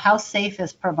 Wanda, how safe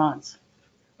is Provence?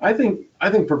 I think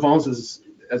Provence is,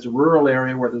 as a rural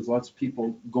area where there's lots of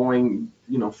people going,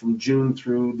 from June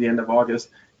through the end of August,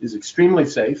 is extremely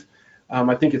safe.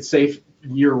 I think it's safe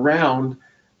year round.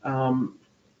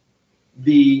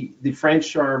 The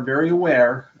French are very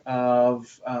aware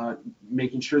of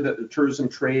making sure that the tourism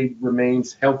trade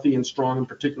remains healthy and strong, in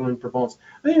particular in Provence.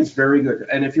 I think it's very good.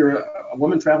 And if you're a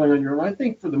woman traveling on your own, I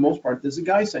think for the most part, there's a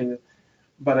guy saying it,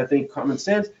 but I think common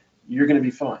sense, you're going to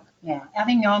be fine. Yeah,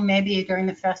 Avignon, maybe during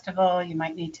the festival, you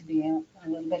might need to be a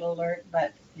little bit alert,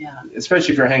 but yeah.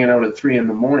 Especially if you're hanging out at 3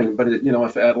 a.m. But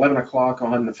if at 11 o'clock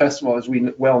on the festival, as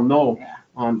we well know, Yeah.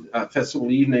 on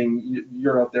festival evening,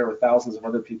 you're out there with thousands of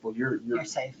other people. You're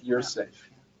safe. You're Yeah. safe.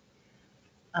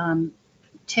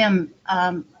 Tim,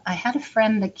 I had a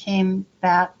friend that came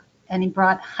back and he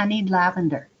brought honeyed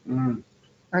lavender. Mm,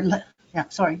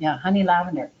 Honey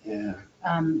lavender. yeah.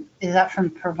 Is that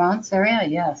from Provence area?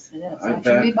 Yes, it is. I Actually,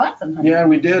 bet. we bought some honey. Yeah,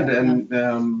 we did, Yeah.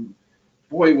 and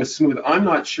boy, it was smooth. I'm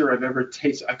not sure I've ever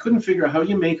tasted. I couldn't figure out how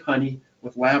you make honey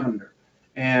with lavender,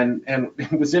 and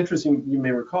it was interesting. You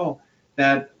may recall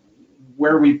that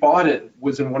where we bought it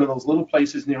was in one of those little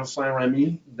places near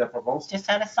Saint-Rémy de Provence. Just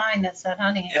had a sign that said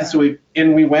honey. And so we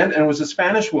went, and it was a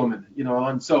Spanish woman,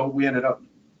 and so we ended up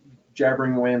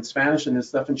jabbering away in Spanish and this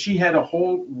stuff, and she had a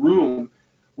whole room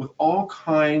with all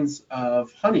kinds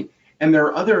of honey. And there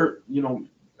are other,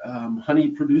 honey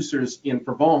producers in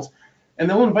Provence, and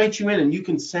they'll invite you in and you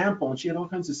can sample, and she had all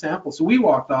kinds of samples. So we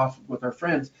walked off with our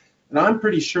friends, and I'm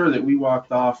pretty sure that we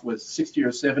walked off with 60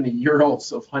 or 70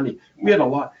 euros of honey. We had a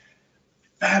lot.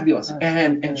 Fabulous.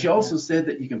 And she also said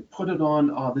that you can put it on,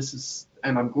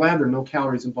 and I'm glad there are no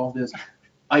calories involved, is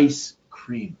ice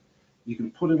cream. You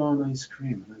can put it on ice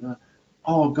cream. And I thought,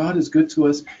 oh, God is good to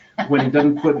us when he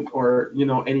doesn't put,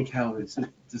 any calories. It's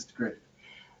just great.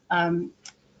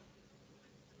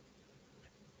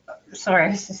 Sorry, I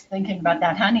was just thinking about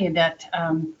that honey, that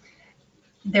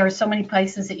there are so many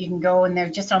places that you can go, and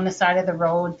they're just on the side of the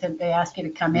road that they ask you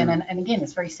to come in. And again,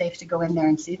 it's very safe to go in there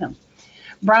and see them.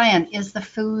 Brian, is the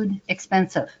food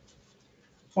expensive?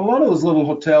 Well, a lot of those little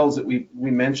hotels that we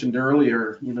mentioned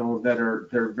earlier,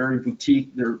 they're very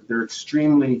boutique. They're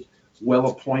extremely well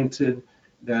appointed.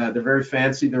 They're very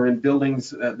fancy. They're in buildings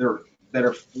that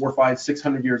are 400, 500,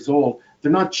 600 years old.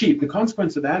 They're not cheap. The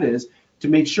consequence of that is to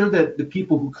make sure that the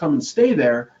people who come and stay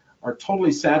there are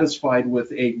totally satisfied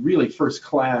with a really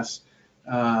first-class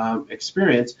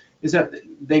experience, is that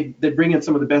they bring in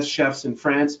some of the best chefs in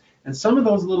France, and some of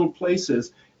those little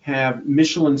places have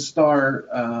Michelin star,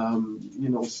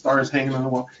 stars hanging on the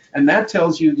wall, and that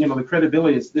tells you, the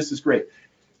credibility is this is great.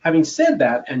 Having said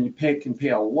that, and you can pay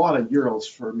a lot of euros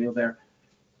for a meal there,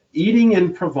 eating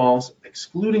in Provence,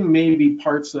 excluding maybe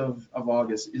parts of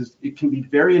August, it can be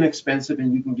very inexpensive,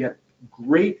 and you can get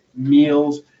great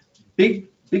meals, big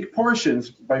portions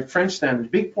by French standards,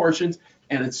 big portions,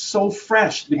 and it's so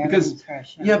fresh because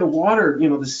fresh, the water,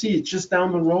 the sea, it's just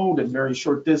down the road at very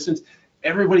short distance.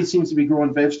 Everybody seems to be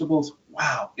growing vegetables.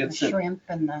 Wow, it's the shrimp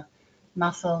and the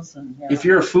mussels and. Yeah. If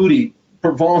you're a foodie,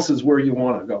 Provence is where you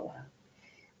want to go.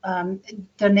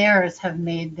 Diners have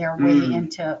made their way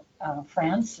into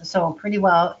France, so pretty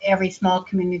well every small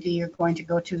community you're going to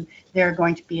go to, they're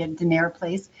going to be a diner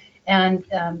place. And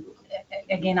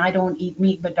again, I don't eat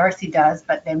meat, but Darcy does,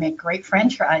 but they make great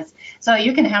French fries. So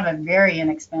you can have a very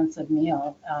inexpensive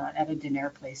meal at a diner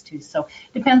place too. So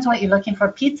depends what you're looking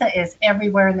for. Pizza is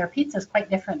everywhere, and their pizza is quite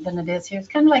different than it is here. It's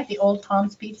kind of like the old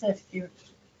Tom's Pizza, if you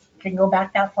can go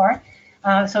back that far.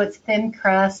 So it's thin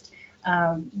crust.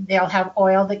 They'll have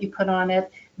oil that you put on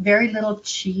it, very little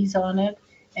cheese on it,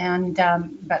 and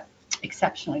but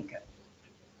exceptionally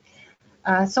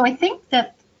good. So I think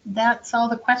that's all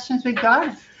the questions we've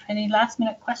got. Any last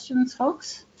minute questions,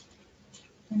 folks?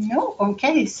 No?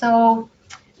 Okay, so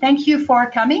thank you for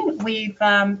coming. We've,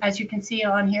 as you can see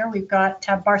on here, we've got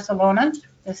Barcelona.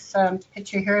 This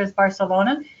picture here is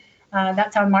Barcelona.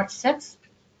 That's on March 6th.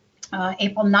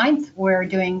 April 9th, we're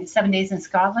doing 7 days in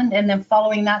Scotland. And then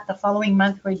following that, the following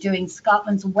month, we're doing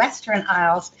Scotland's Western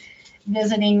Isles,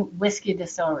 visiting whiskey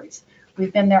distilleries.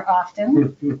 We've been there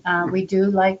often. We do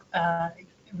like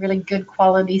really good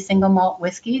quality single malt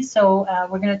whiskey. So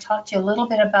we're going to talk to you a little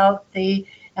bit about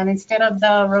and instead of the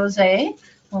rosé,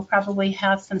 we'll probably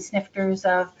have some snifters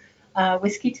of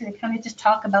whiskey to kind of just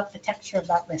talk about the texture of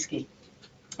that whiskey.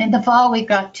 In the fall, we've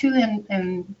got two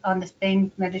on the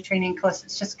Spain Mediterranean coast.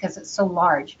 It's just because it's so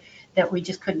large that we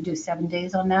just couldn't do 7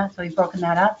 days on that. So we've broken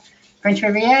that up. French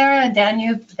Riviera,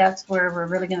 Danube, that's where we're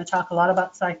really going to talk a lot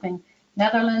about cycling.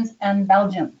 Netherlands and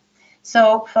Belgium.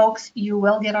 So, folks, you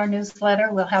will get our newsletter.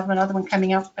 We'll have another one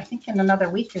coming up, I think, in another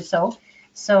week or so.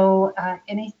 So,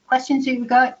 any questions you've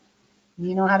got?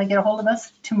 You know how to get a hold of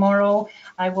us. Tomorrow,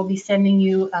 I will be sending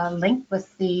you a link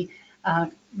with the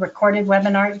recorded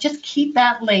webinar. Just keep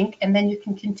that link, and then you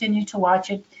can continue to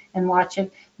watch it and watch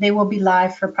it. They will be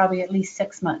live for probably at least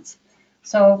 6 months.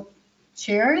 So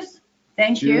cheers.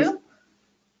 Thank you.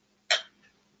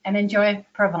 And enjoy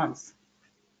Provence.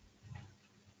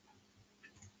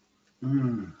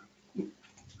 Mm.